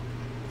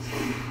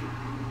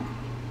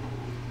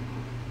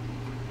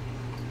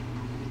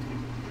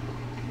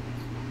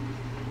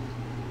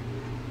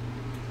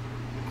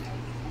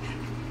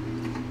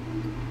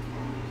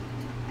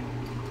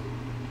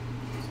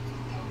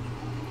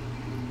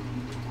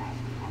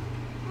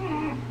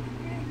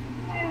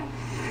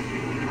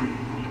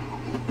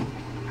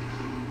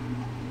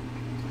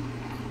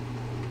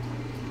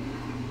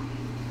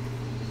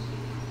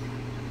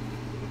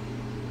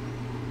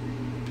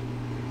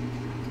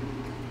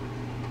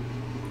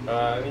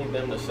 I need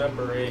them to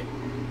separate.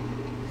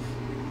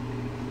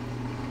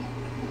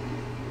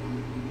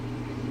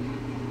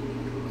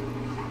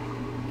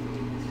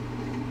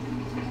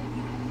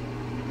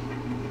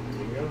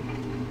 There you go.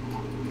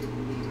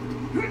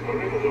 The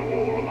perimeter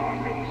wall of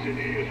ARKHAM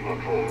City is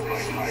patrolled by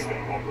Tiger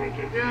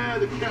operatives. Yeah,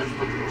 the cat's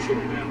fucking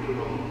chilled after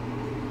all.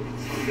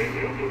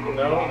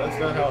 No, that's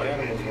not how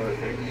animals work.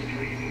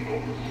 Extreme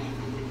force.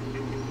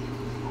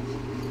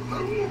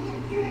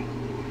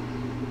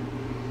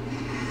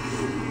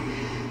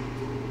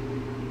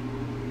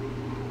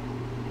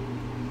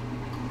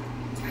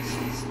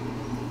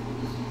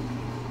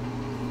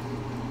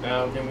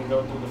 Now, can we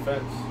go through the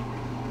fence?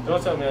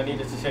 Don't tell me I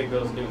needed to take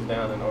those dudes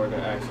down in order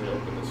to actually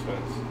open this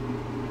fence.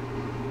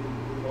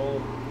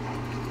 Oh.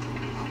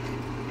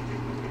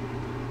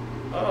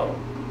 Oh.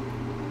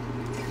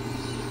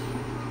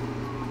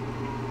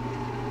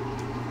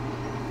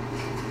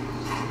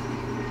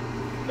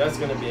 That's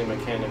gonna be a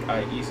mechanic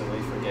I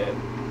easily forget.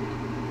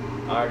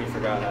 I already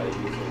forgot how to use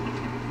it.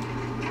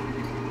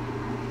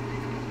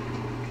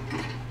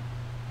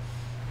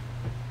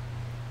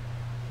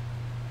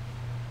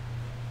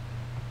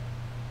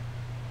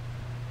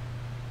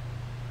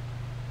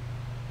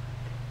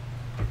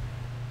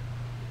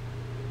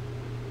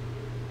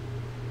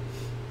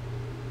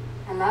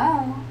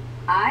 Hello?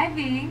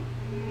 Ivy?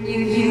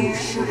 You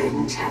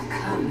shouldn't have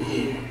come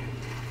here.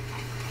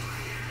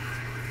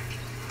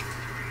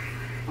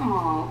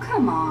 Oh,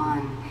 come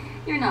on.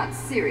 You're not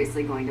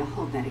seriously going to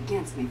hold that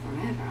against me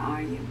forever,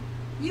 are you?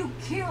 You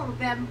killed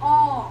them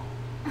all.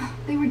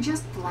 They were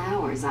just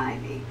flowers,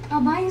 Ivy.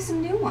 I'll buy you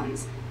some new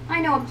ones. I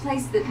know a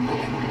place that...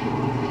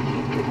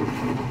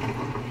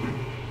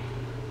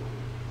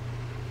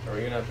 Are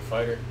we gonna have to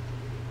fight her?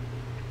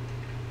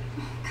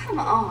 Come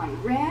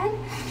on, Red.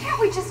 Can't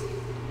we just...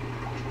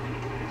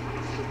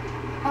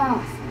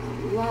 Oh,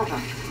 for the love of...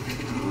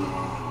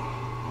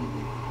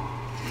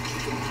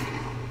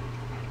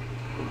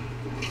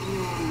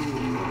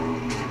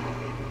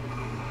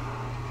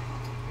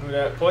 Who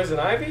that? Poison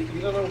Ivy? You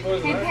don't know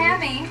Poison Hey,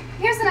 Ivy? Pammy,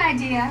 here's an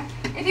idea.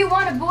 If you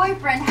want a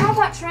boyfriend, how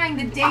about trying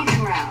the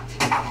dating route?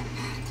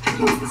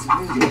 Use this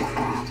voodoo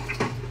crap.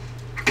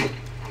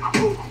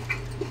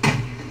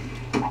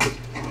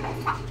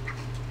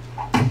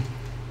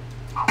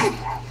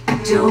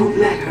 Don't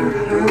let her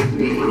hurt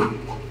me.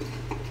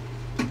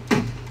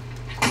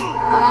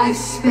 I've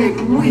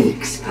spent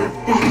weeks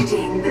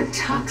perfecting the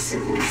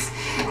toxins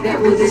that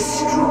will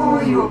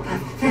destroy your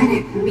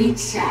pathetic meat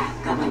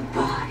sack of a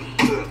body.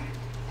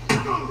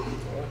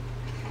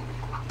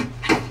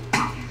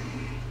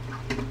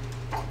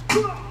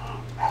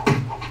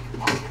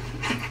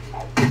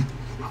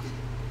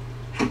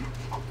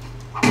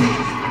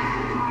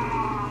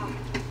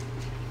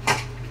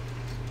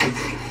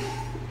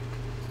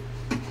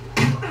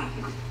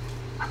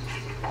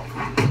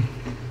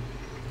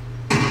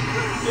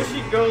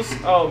 Goes.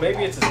 Oh,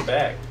 maybe it's his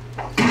back.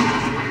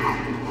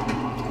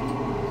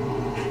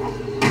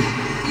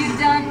 You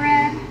done,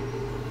 Red?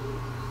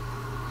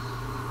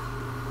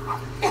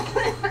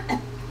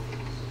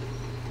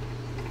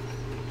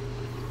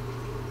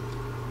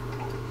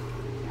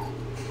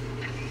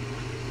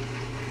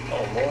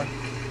 Oh, more?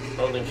 I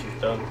don't think she's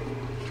done.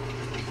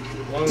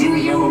 Do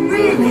you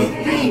really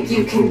think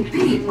you can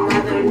beat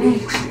Mother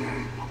Nature?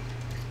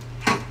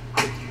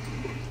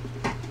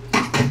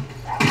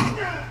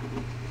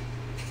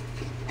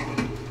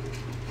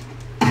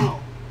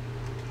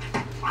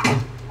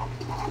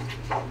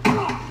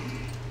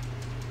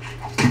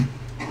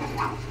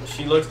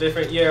 looks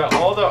different. Yeah,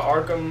 all the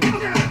Arkham,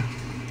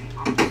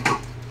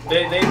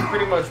 they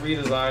pretty much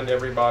redesigned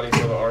everybody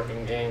for the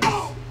Arkham games,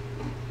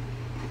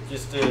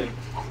 just to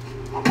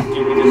give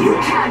you this. You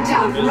can't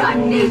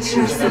outrun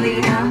nature,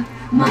 Selena.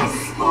 My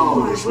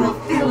spores will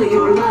fill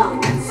your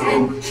lungs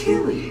and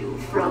kill you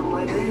from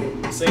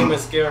within. Same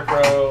with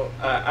Scarecrow.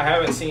 I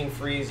haven't seen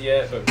Freeze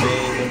yet, but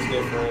Bane looks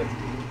different.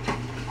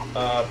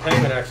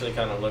 Penguin actually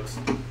kind of looks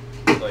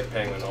like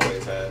Penguin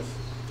always has.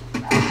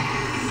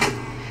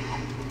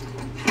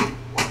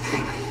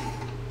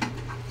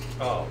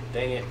 Oh,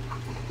 dang it.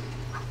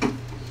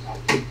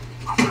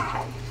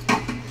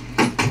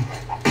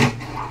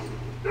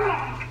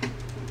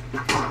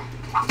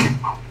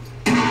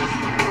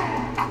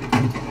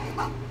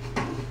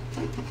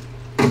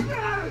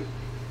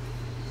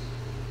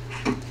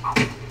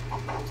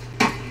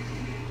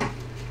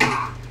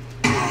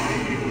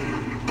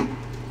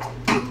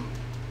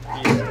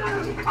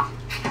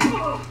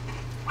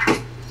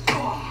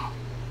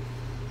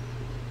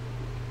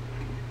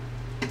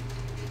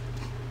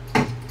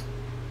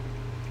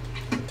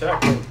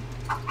 Attack him.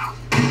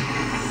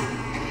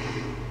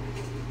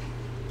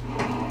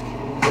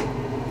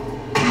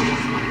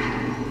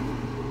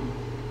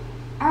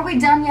 Are we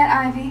done yet,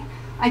 Ivy?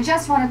 I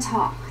just want to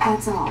talk,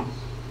 that's all.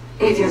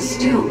 If you're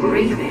still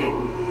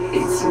breathing,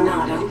 it's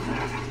not over.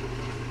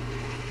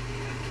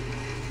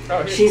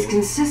 Oh, She's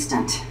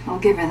consistent, I'll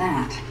give her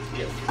that.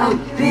 Yeah.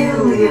 1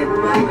 billion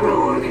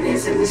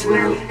microorganisms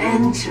will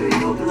enter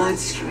your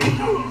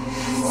bloodstream.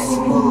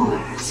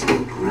 Spores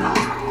will grow,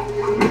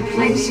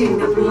 replacing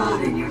the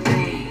blood in your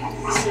veins.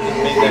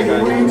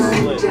 And when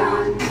I'm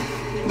done,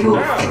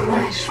 your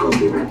flesh will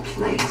be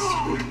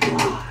replaced with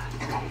blood.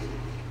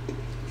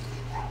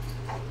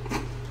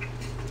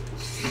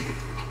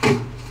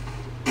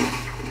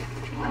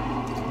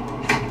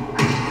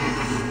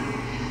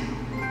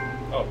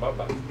 Oh,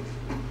 bye-bye.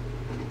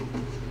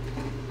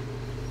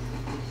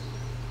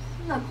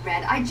 Look,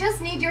 Red, I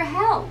just need your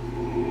help.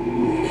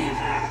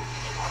 Never.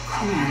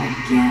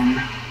 Not again.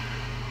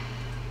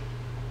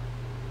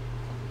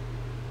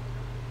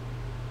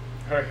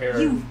 Her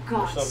hair. You've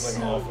got There's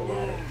something so off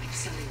about it.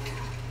 nerves.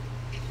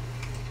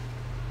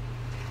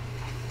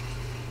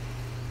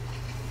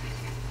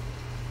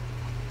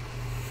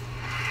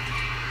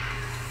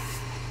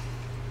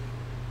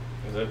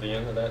 Is that the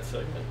end of that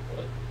segment?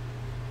 What?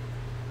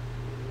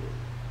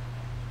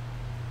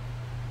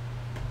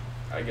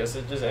 I guess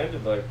it just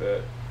ended like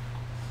that.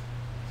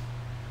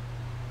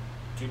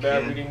 Too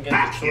bad we didn't get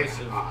the choice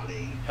of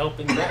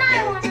helping I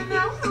Batman. want to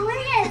know who he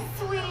is,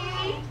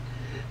 sweetie.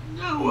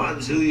 No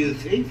one's who you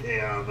think they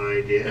are,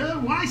 my dear.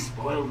 Why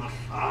spoil the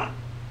fun?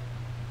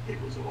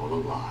 It was all a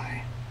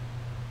lie.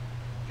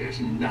 There's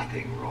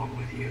nothing wrong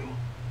with you.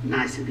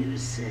 Nice of you to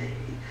say,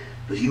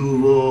 but you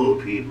of all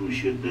people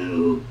should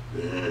know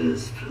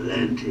there's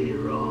plenty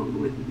wrong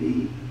with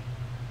me.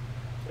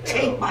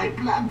 Take my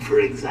blood, for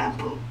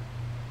example.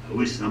 I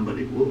wish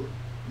somebody would.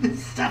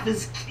 This stuff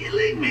is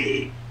killing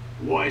me.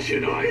 Why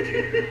should I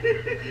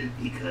care?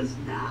 Because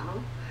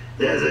now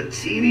there's a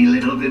teeny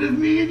little bit of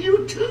me in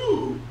you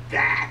too.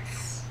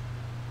 That's...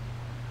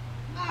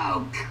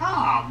 Oh,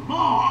 come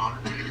on.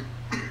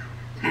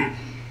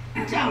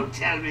 Don't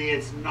tell me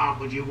it's not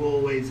what you've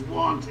always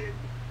wanted.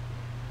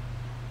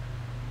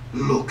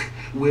 Look,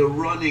 we're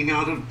running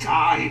out of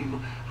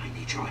time. I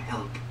need your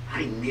help.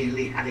 I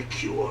nearly had a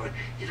cure.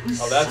 It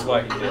was that's so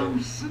why he did it.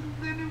 close, and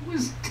then it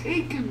was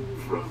taken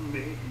from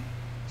me.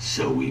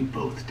 So we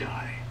both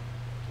die.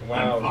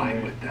 Wow, I'm fine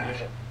man. with that.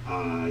 Yeah.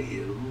 Are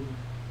you?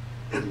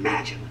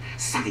 Imagine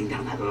sucking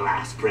down that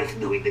last breath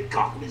knowing that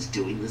Gotham is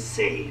doing the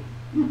same.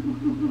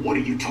 What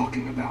are you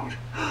talking about?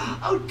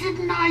 Oh,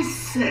 didn't I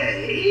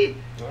say?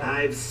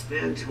 I've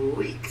spent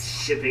weeks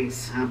shipping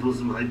samples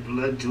of my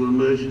blood to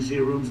emergency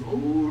rooms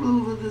all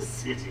over the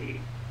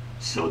city.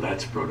 So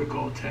that's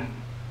Protocol 10.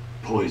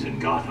 Poison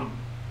Gotham.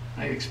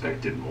 I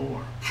expected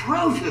more.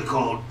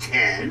 Protocol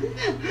 10?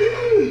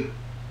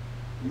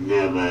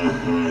 Never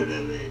heard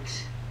of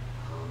it.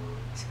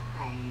 Hold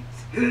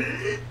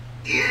tight.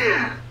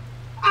 Yeah!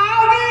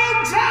 I'll be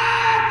in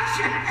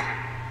touch!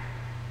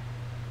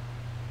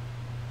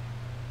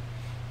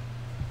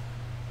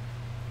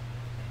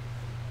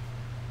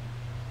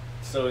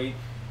 So he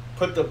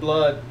put the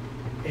blood,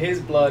 his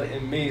blood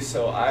in me,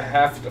 so I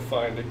have to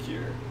find a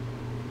cure.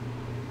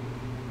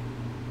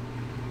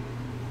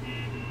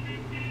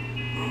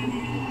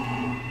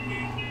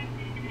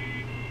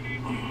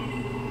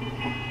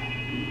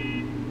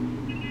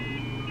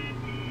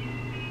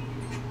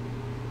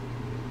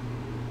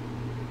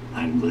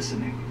 I'm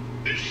listening.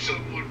 Is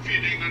someone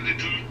feeling a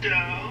little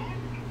down?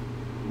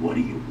 What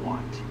do you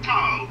want?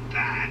 Oh,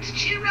 Bat,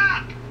 cheer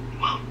up.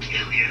 Won't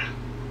kill you.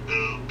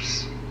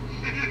 Oops.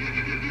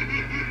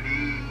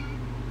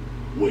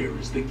 Where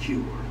is the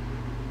cure?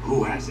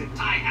 Who has it?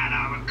 I had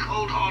our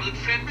cold-hearted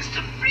friend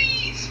Mr.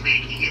 Freeze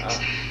making it,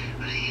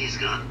 but he's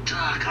gone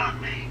dark on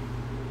me.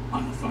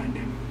 I'll find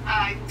him.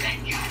 I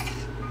bet you.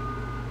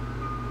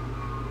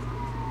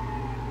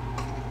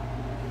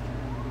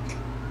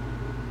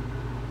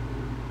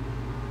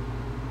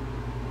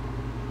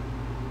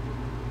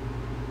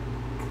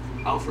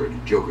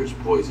 Alfred, Joker's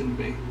poisoned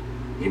me.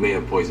 He may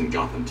have poisoned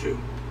Gotham too.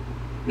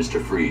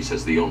 Mr. Freeze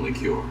has the only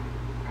cure.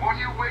 What are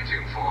you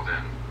waiting for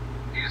then?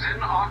 He's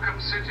in Arkham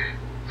City.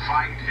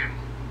 Find him.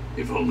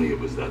 If only it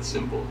was that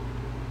simple.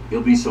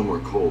 He'll be somewhere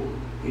cold.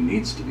 He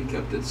needs to be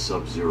kept at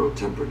sub-zero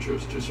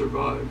temperatures to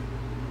survive.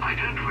 I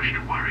don't wish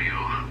to worry you,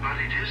 but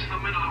it is the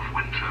middle of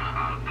winter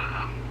out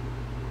there.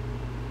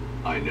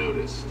 I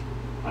noticed.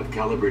 I've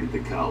calibrated the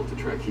cowl to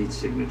track heat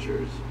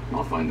signatures.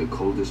 I'll find the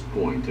coldest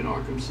point in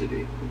Arkham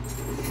City.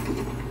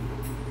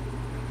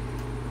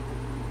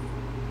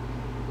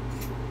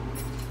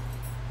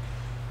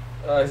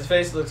 His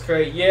face looks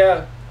great.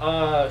 Yeah,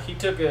 he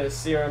took a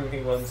serum he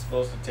wasn't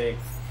supposed to take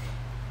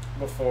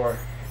before,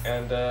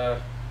 and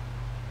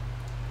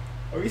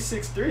he's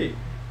 6'3".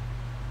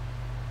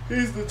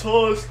 He's the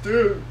tallest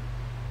dude,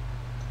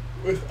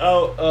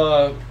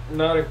 without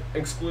not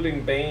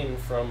excluding Bane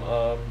from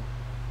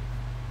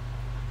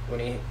when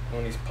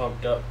he's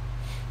pumped up.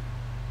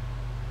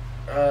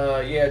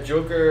 Yeah,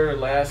 Joker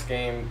last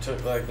game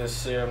took like this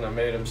serum that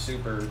made him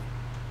super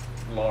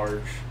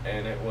large,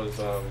 and it was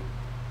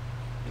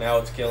now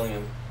it's killing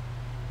him.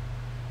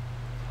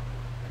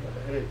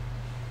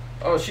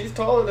 Oh, she's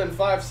taller than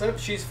 5'7".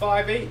 She's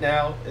 5'8"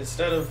 now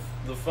instead of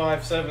the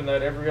 5'7"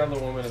 that every other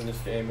woman in this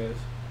game is.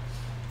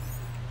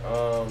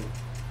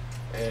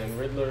 And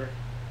Riddler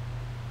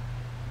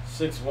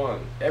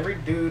 6'1". Every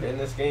dude in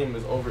this game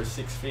is over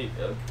 6 feet,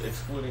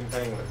 excluding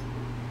Penguin,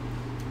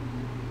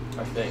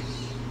 I think.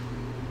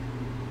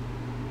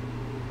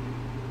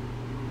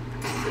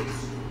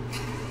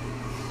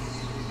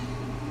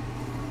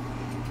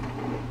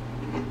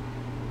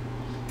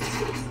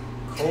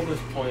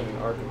 Coldest point in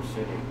Arkham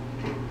City.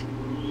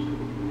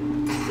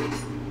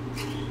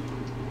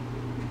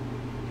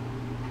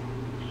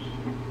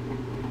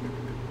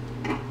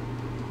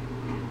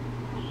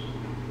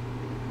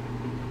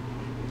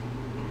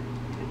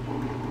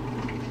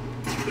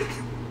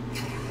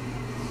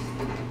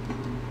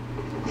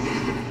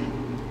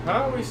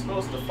 How are we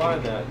supposed to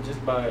find that?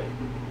 Just by...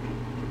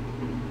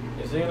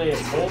 Is it gonna get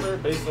colder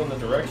based on the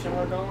direction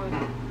we're going?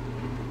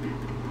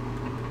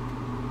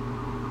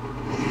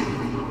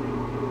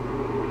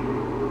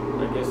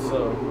 I guess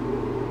so.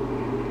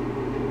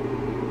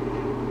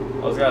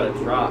 I was gotta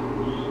drop.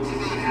 I'm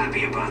not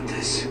happy about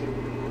this.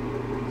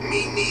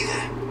 Me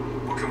neither.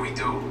 What can we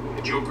do?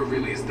 The Joker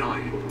really is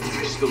dying.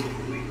 I still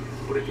don't believe.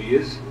 But if he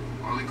is,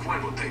 Harley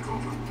Quinn will take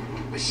over.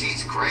 But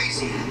she's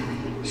crazy.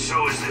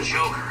 So is the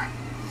Joker.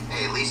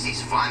 Hey, at least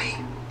he's funny.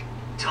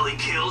 Till he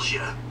kills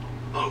you.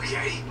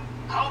 Okay.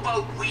 How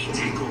about we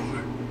take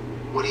over?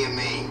 What do you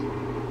mean?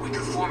 We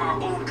could form our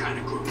own kind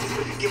of group.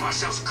 Give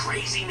ourselves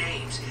crazy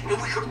names.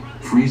 And we could run...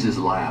 Freeze's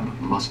lab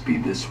must be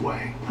this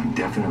way. I'm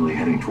definitely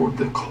heading toward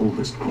the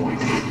coldest point.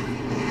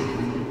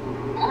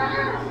 Oh,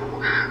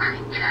 I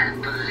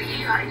can't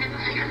believe I didn't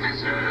think of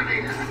this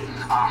earlier.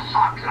 A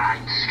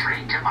hotline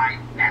straight to my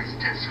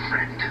bestest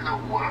friend in the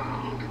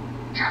world.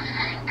 Just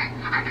think,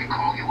 I can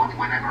call you up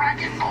whenever I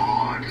get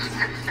bored.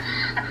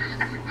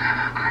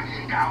 I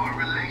think our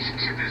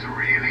relationship is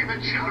really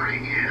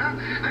maturing here.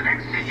 The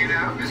next thing you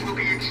know, this will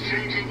be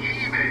exchanging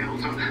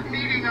emails or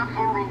meeting up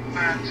for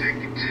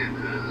romantic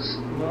dinners.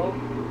 No.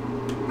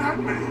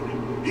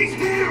 Batman! He's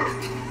here!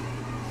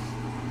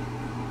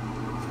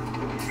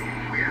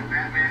 We have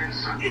Batman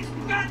inside. It's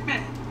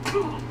Batman!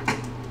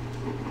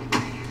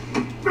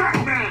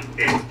 Batman!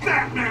 It's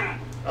Batman!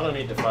 I don't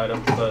need to fight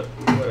him, but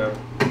whatever.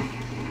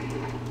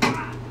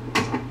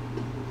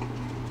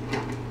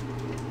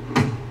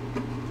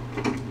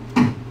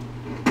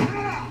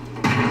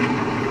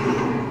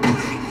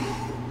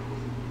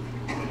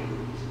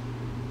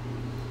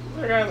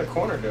 What's the guy in the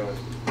corner doing?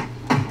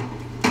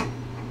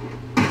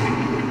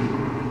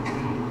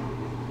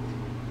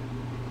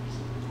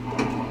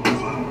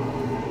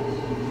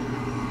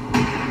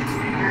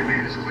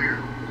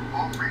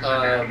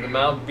 The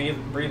mouth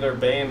breather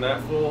Bane,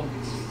 that fool.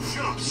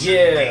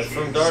 Yeah,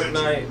 from Dark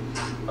Knight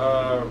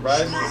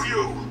Rises.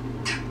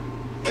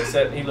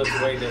 Except he looks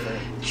way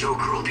different.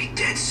 Joker will be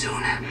dead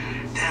soon.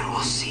 Then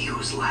we'll see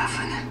who's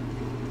laughing.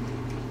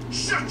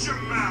 Shut your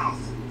mouth!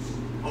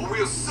 Or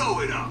we'll sew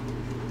it up.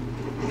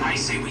 I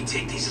say we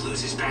take these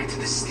losers back to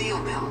the steel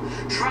mill,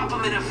 drop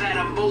them in a vat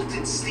of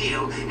molten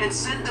steel, and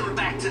send them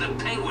back to the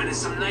Penguin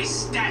as some nice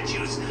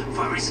statues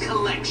for his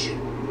collection.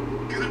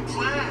 Good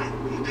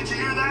plan. Did you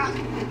hear that?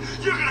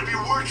 You're gonna be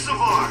works of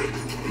art.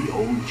 The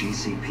old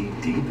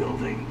GCPD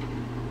building.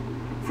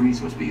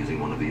 Freeze must be using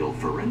one of the old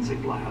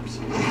forensic labs.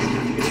 Got to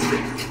get in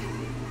there.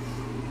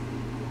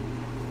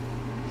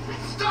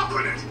 Stop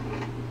it!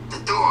 The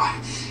door,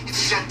 it's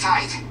shut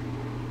tight.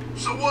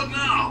 So what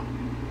now?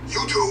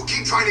 You two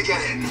keep trying to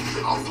get in.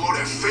 I'll blow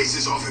their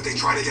faces off if they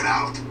try to get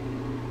out.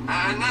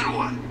 And then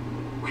what?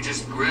 We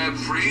just grab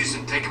Freeze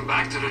and take him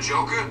back to the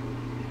Joker?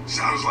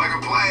 Sounds like a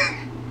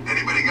plan.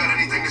 Anybody got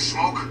anything to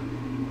smoke?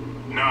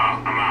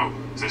 Nah, I'm out.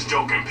 Since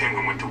Joker and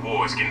Penguin went to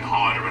war, it's getting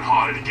harder and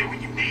harder to get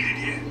what you need in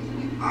here.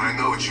 I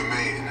know what you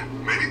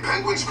mean. Maybe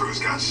Penguin's crew's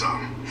got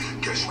some.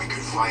 Guess we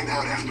could find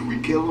out after we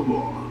kill them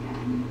all.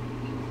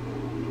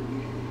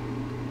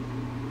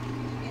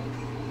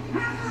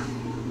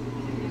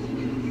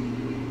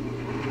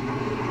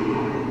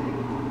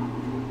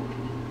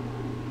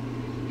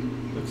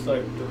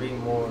 looks like 3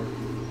 more.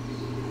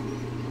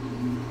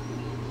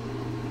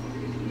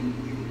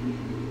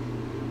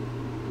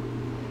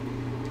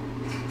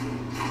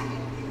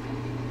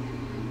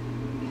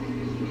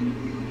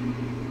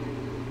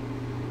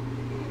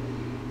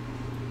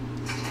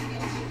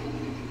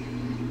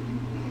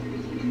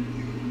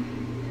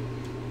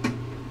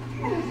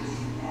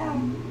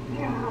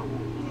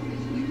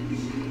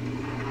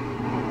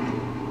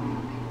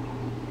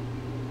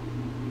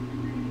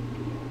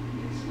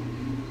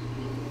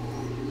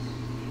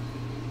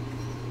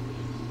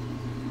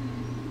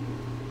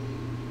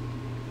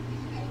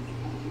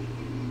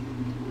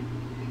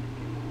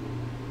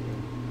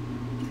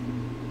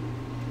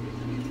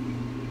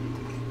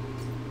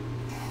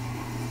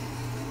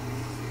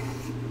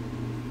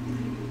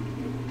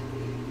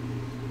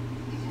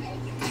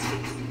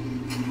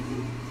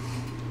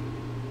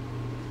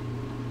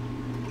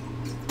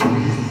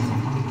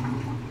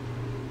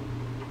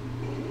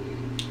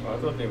 I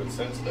thought they would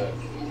sense that.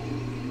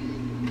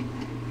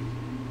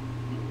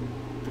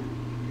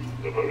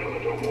 The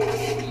perimeter wall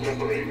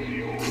separates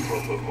you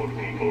from the good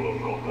people of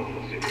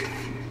Gotham City.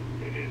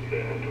 It is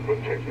there to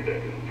protect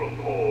them from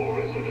all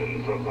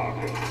residents of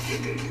Arkham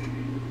City.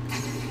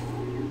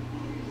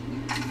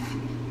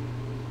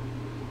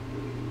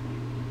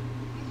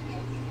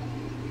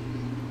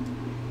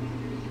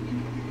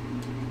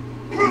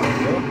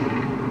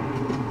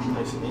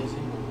 Nice and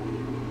easy.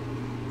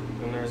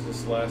 And there's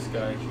this last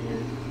guy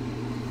here.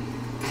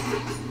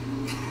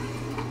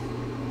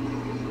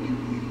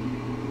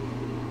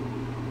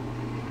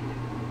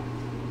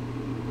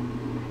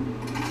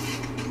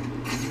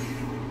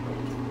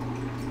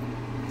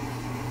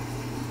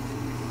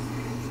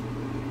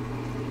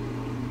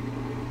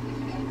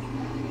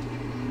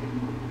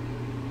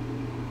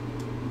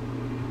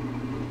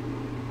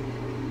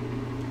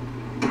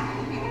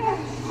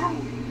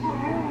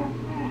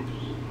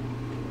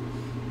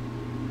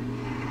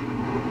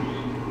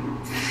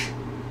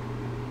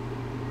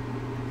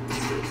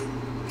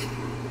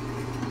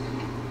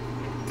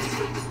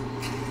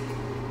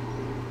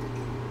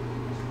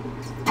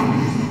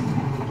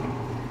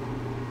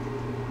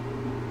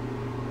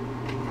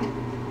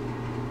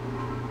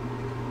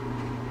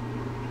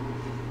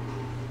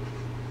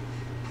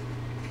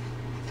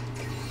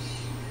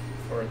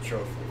 For a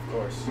trophy, of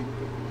course.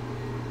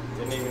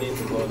 Didn't even need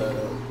to blow that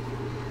up.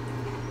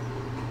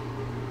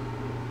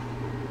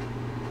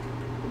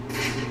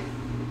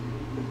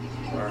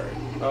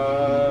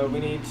 Alright. We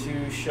need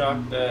to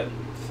shock that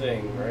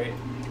thing, right?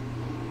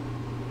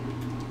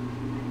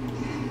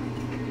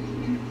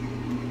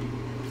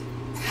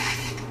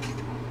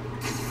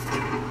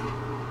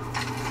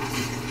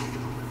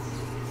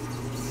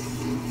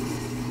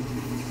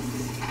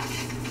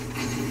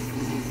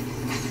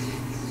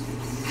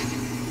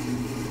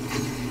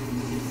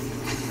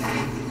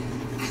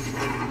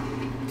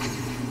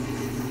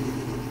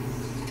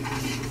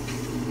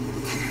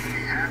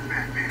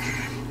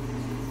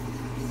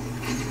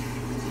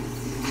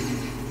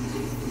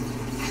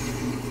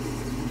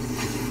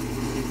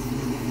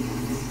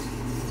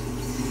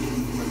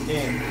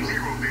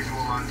 Zero visual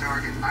on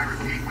target. I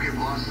repeat, we have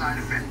lost sight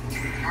of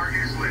Batman.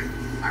 Target is lit.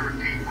 I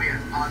repeat, we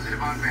have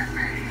positive on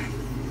Batman.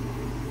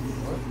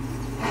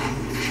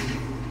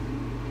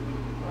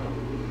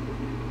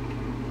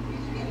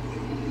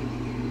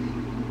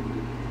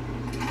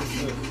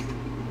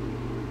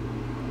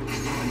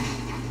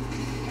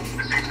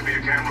 There seems to be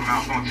a camera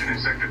malfunction in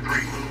Sector 3.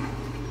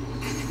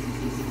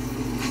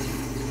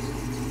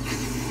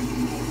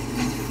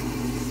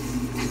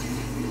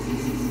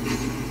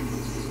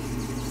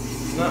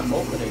 Not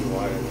opening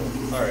wide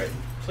enough. Alright,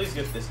 please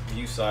get this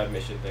view side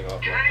mission thing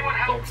off. Can anyone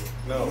help?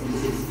 No.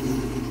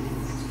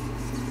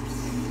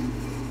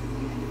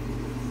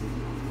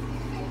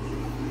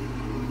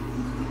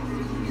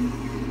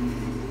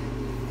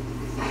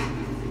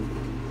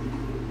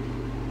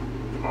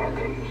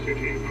 Arkham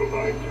City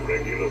provides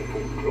regular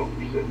food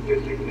drops at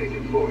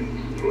designated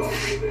points throughout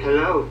the day.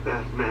 Hello,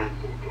 Batman.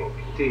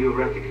 Do you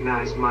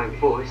recognize my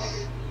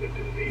voice?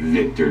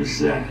 Victor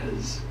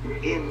says.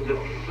 In the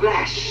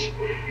flesh.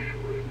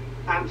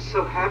 I'm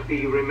so happy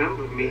you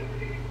remember me.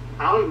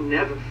 I'll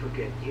never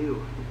forget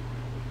you.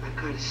 I've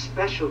got a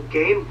special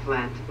game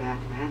planned,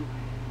 Batman.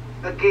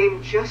 A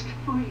game just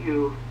for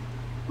you.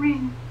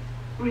 Ring,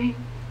 ring.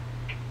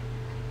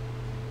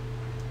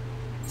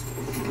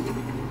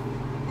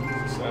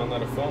 Sound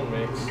that a phone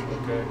makes.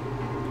 Okay.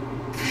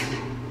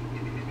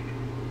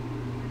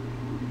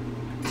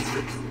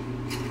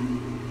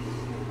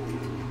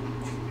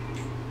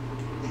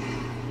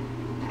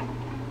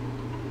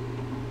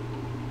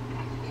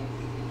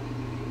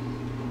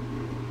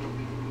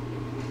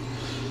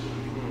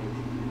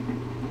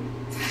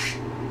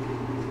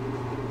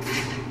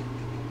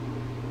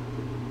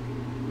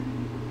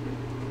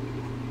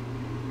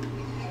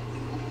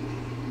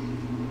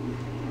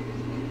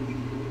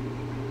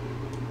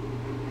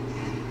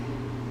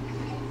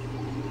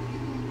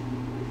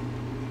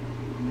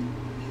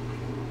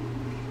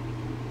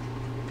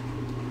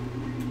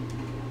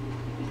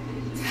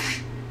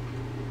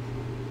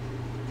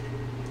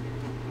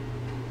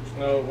 There's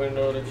no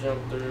window to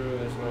jump through.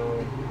 There's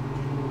no.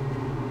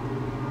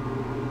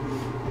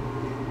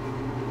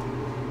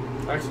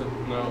 Actually,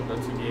 no,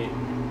 that's a gate.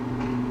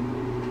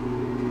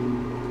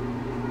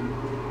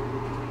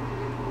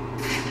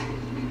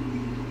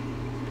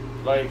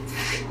 Like,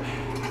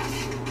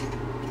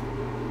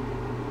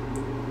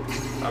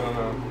 I don't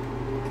know.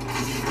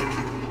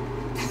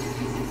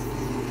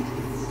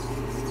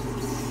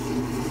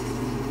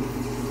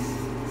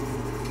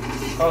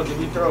 Oh, did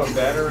we throw a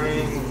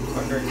batarang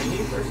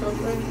underneath or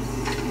something?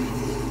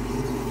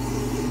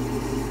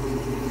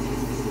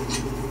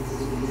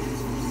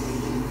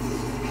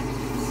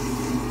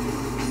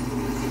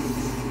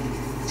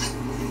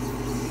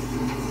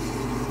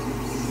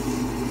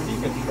 How do you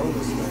control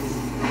this thing?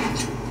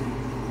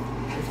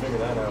 Let's figure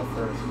that out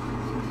first.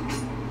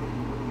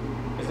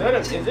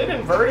 Is it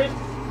inverted?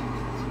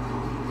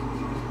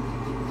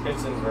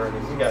 It's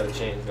inverted. We gotta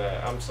change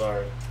that. I'm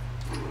sorry.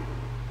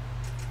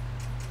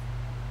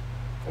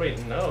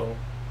 Wait, no.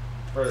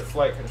 For the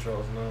flight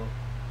controls, no.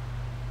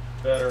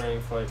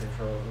 Batarang flight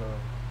controls, no.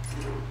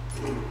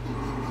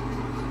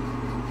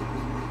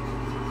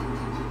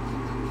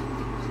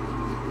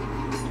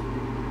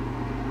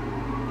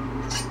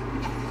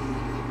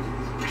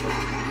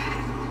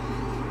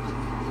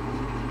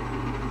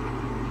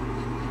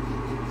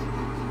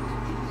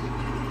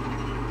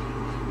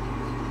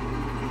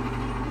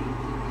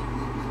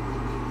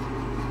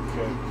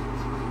 Okay.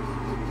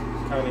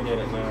 Kinda get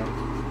it now.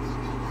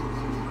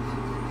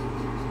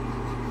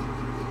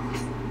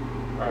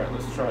 Alright,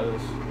 let's try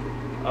this.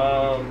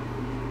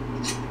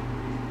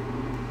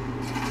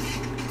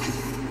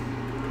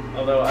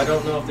 Although I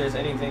don't know if there's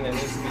anything that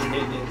needs to be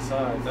hit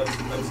inside.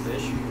 That's the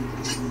issue.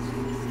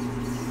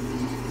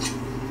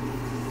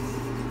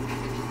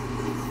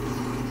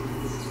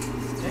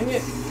 Dang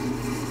it.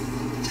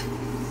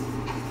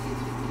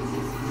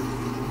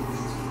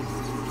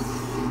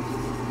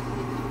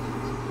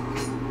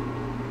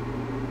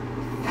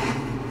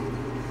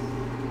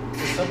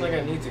 Is something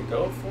I need to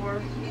go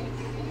for?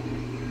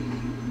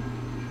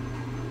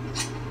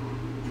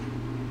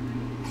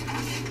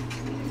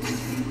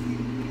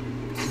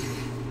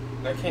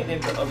 I can't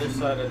hit the other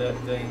side of that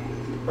thing.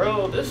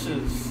 Bro, this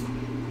is...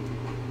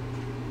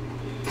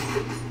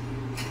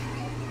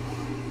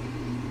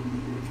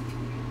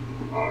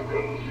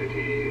 ARKHAM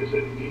City is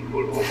an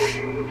equal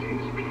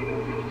opportunities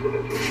penal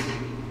facility.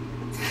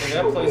 And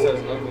that place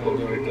has nothing to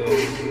do with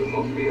this. Will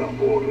not be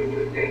afforded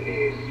any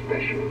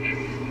special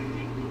treatment.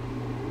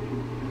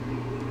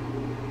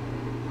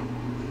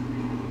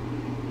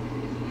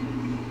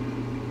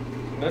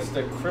 And that's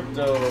the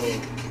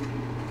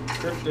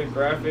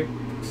cryptographic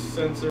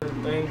sensor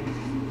thing,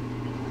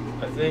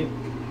 I think.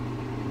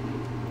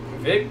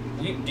 Vic,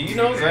 do you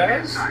know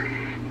Zaz?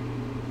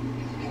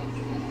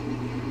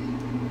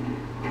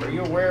 Are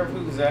you aware of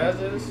who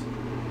Zaz is?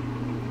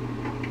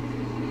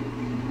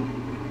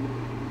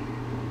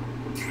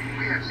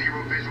 We have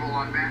zero visual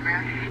on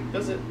Batman.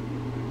 Does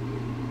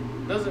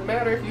it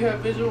matter if you have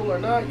visual or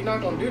not? You're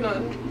not gonna do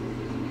nothing.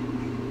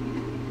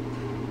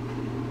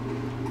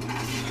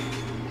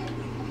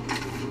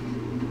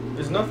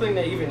 There's nothing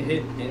to even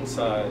hit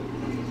inside.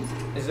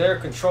 Is there a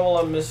control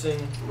I'm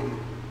missing?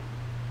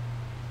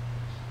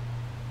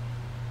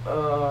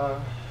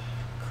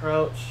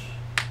 Crouch.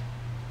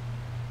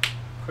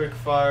 Quick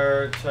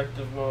fire,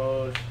 detective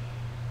mode.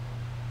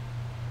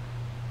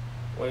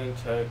 Wayne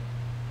tech.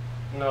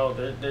 No,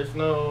 there's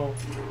no...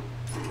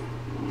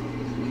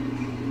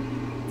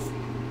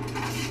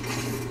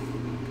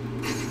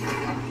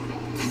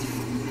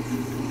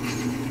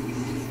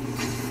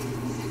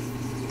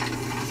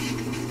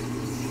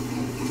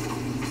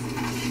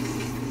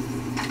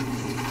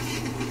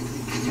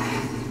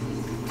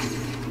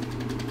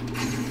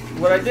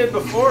 What I did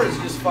before is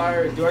just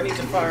fire. Do I need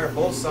to fire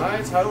both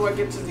sides? How do I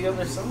get to the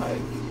other side?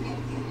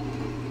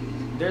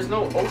 There's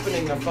no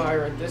opening to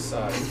fire at this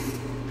side.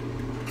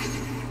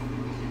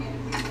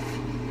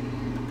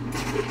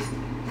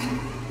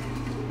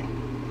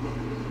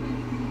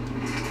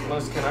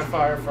 Unless, can I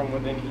fire from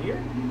within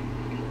here?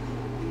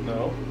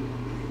 No.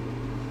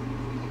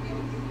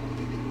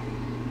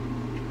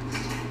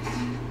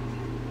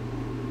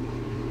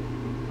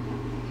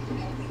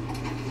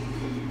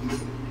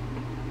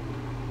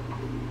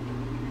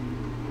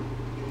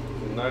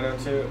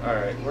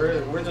 Alright,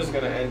 we're just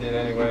gonna end it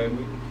anyway.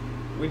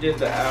 We did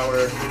the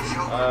hour.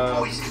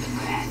 How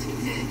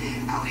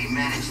do you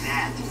manage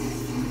that?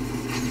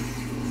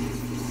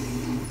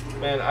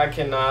 Man, I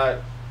cannot.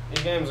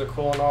 These games are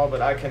cool and all,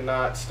 but I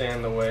cannot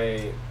stand the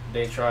way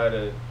they try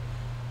to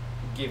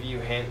give you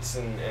hints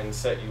and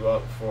set you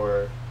up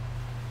for.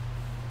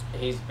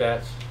 He's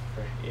best.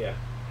 Yeah.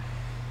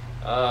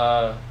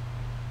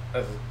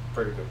 That's a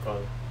pretty good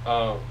pun.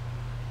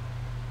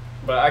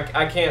 But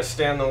I can't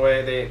stand the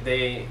way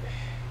they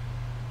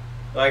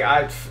like,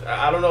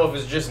 I don't know if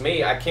it's just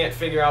me. I can't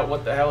figure out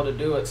what the hell to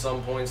do at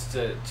some points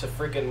to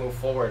freaking move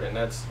forward, and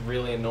that's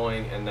really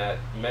annoying, and that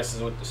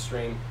messes with the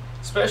stream,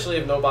 especially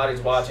if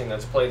nobody's watching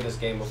that's played this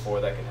game before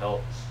that can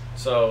help.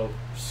 So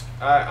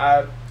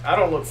I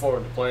don't look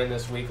forward to playing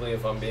this weekly,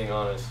 if I'm being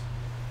honest.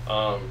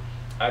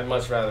 I'd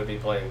much rather be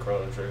playing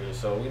Chrono Trigger,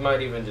 so we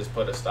might even just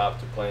put a stop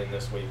to playing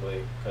this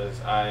weekly,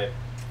 because I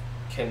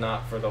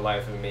cannot for the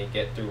life of me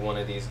get through one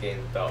of these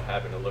games without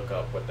having to look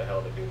up what the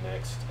hell to do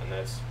next, and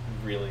that's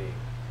really,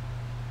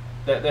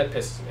 that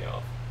pisses me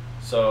off.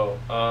 So,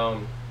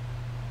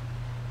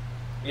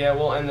 yeah,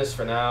 we'll end this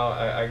for now.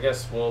 I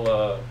guess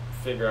we'll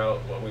figure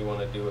out what we want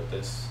to do with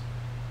this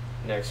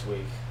next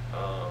week.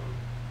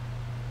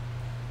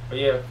 But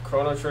yeah,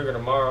 Chrono Trigger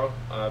tomorrow.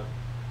 I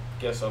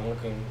guess I'm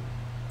looking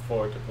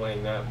forward to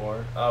playing that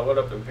more. What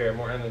up, Impair?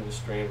 More ending the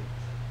stream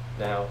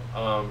now.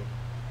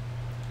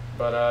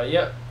 But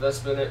yeah, that's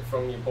been it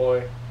from your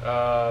boy.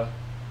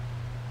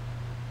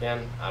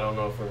 Again, I don't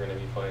know if we're gonna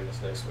be playing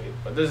this next week,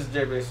 but this is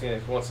JB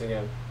Phoenix once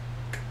again.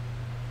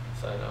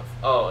 Sign off.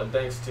 Oh, and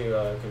thanks to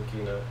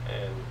Kokina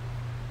and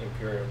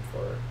Imperium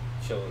for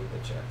chilling in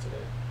the chat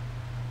today.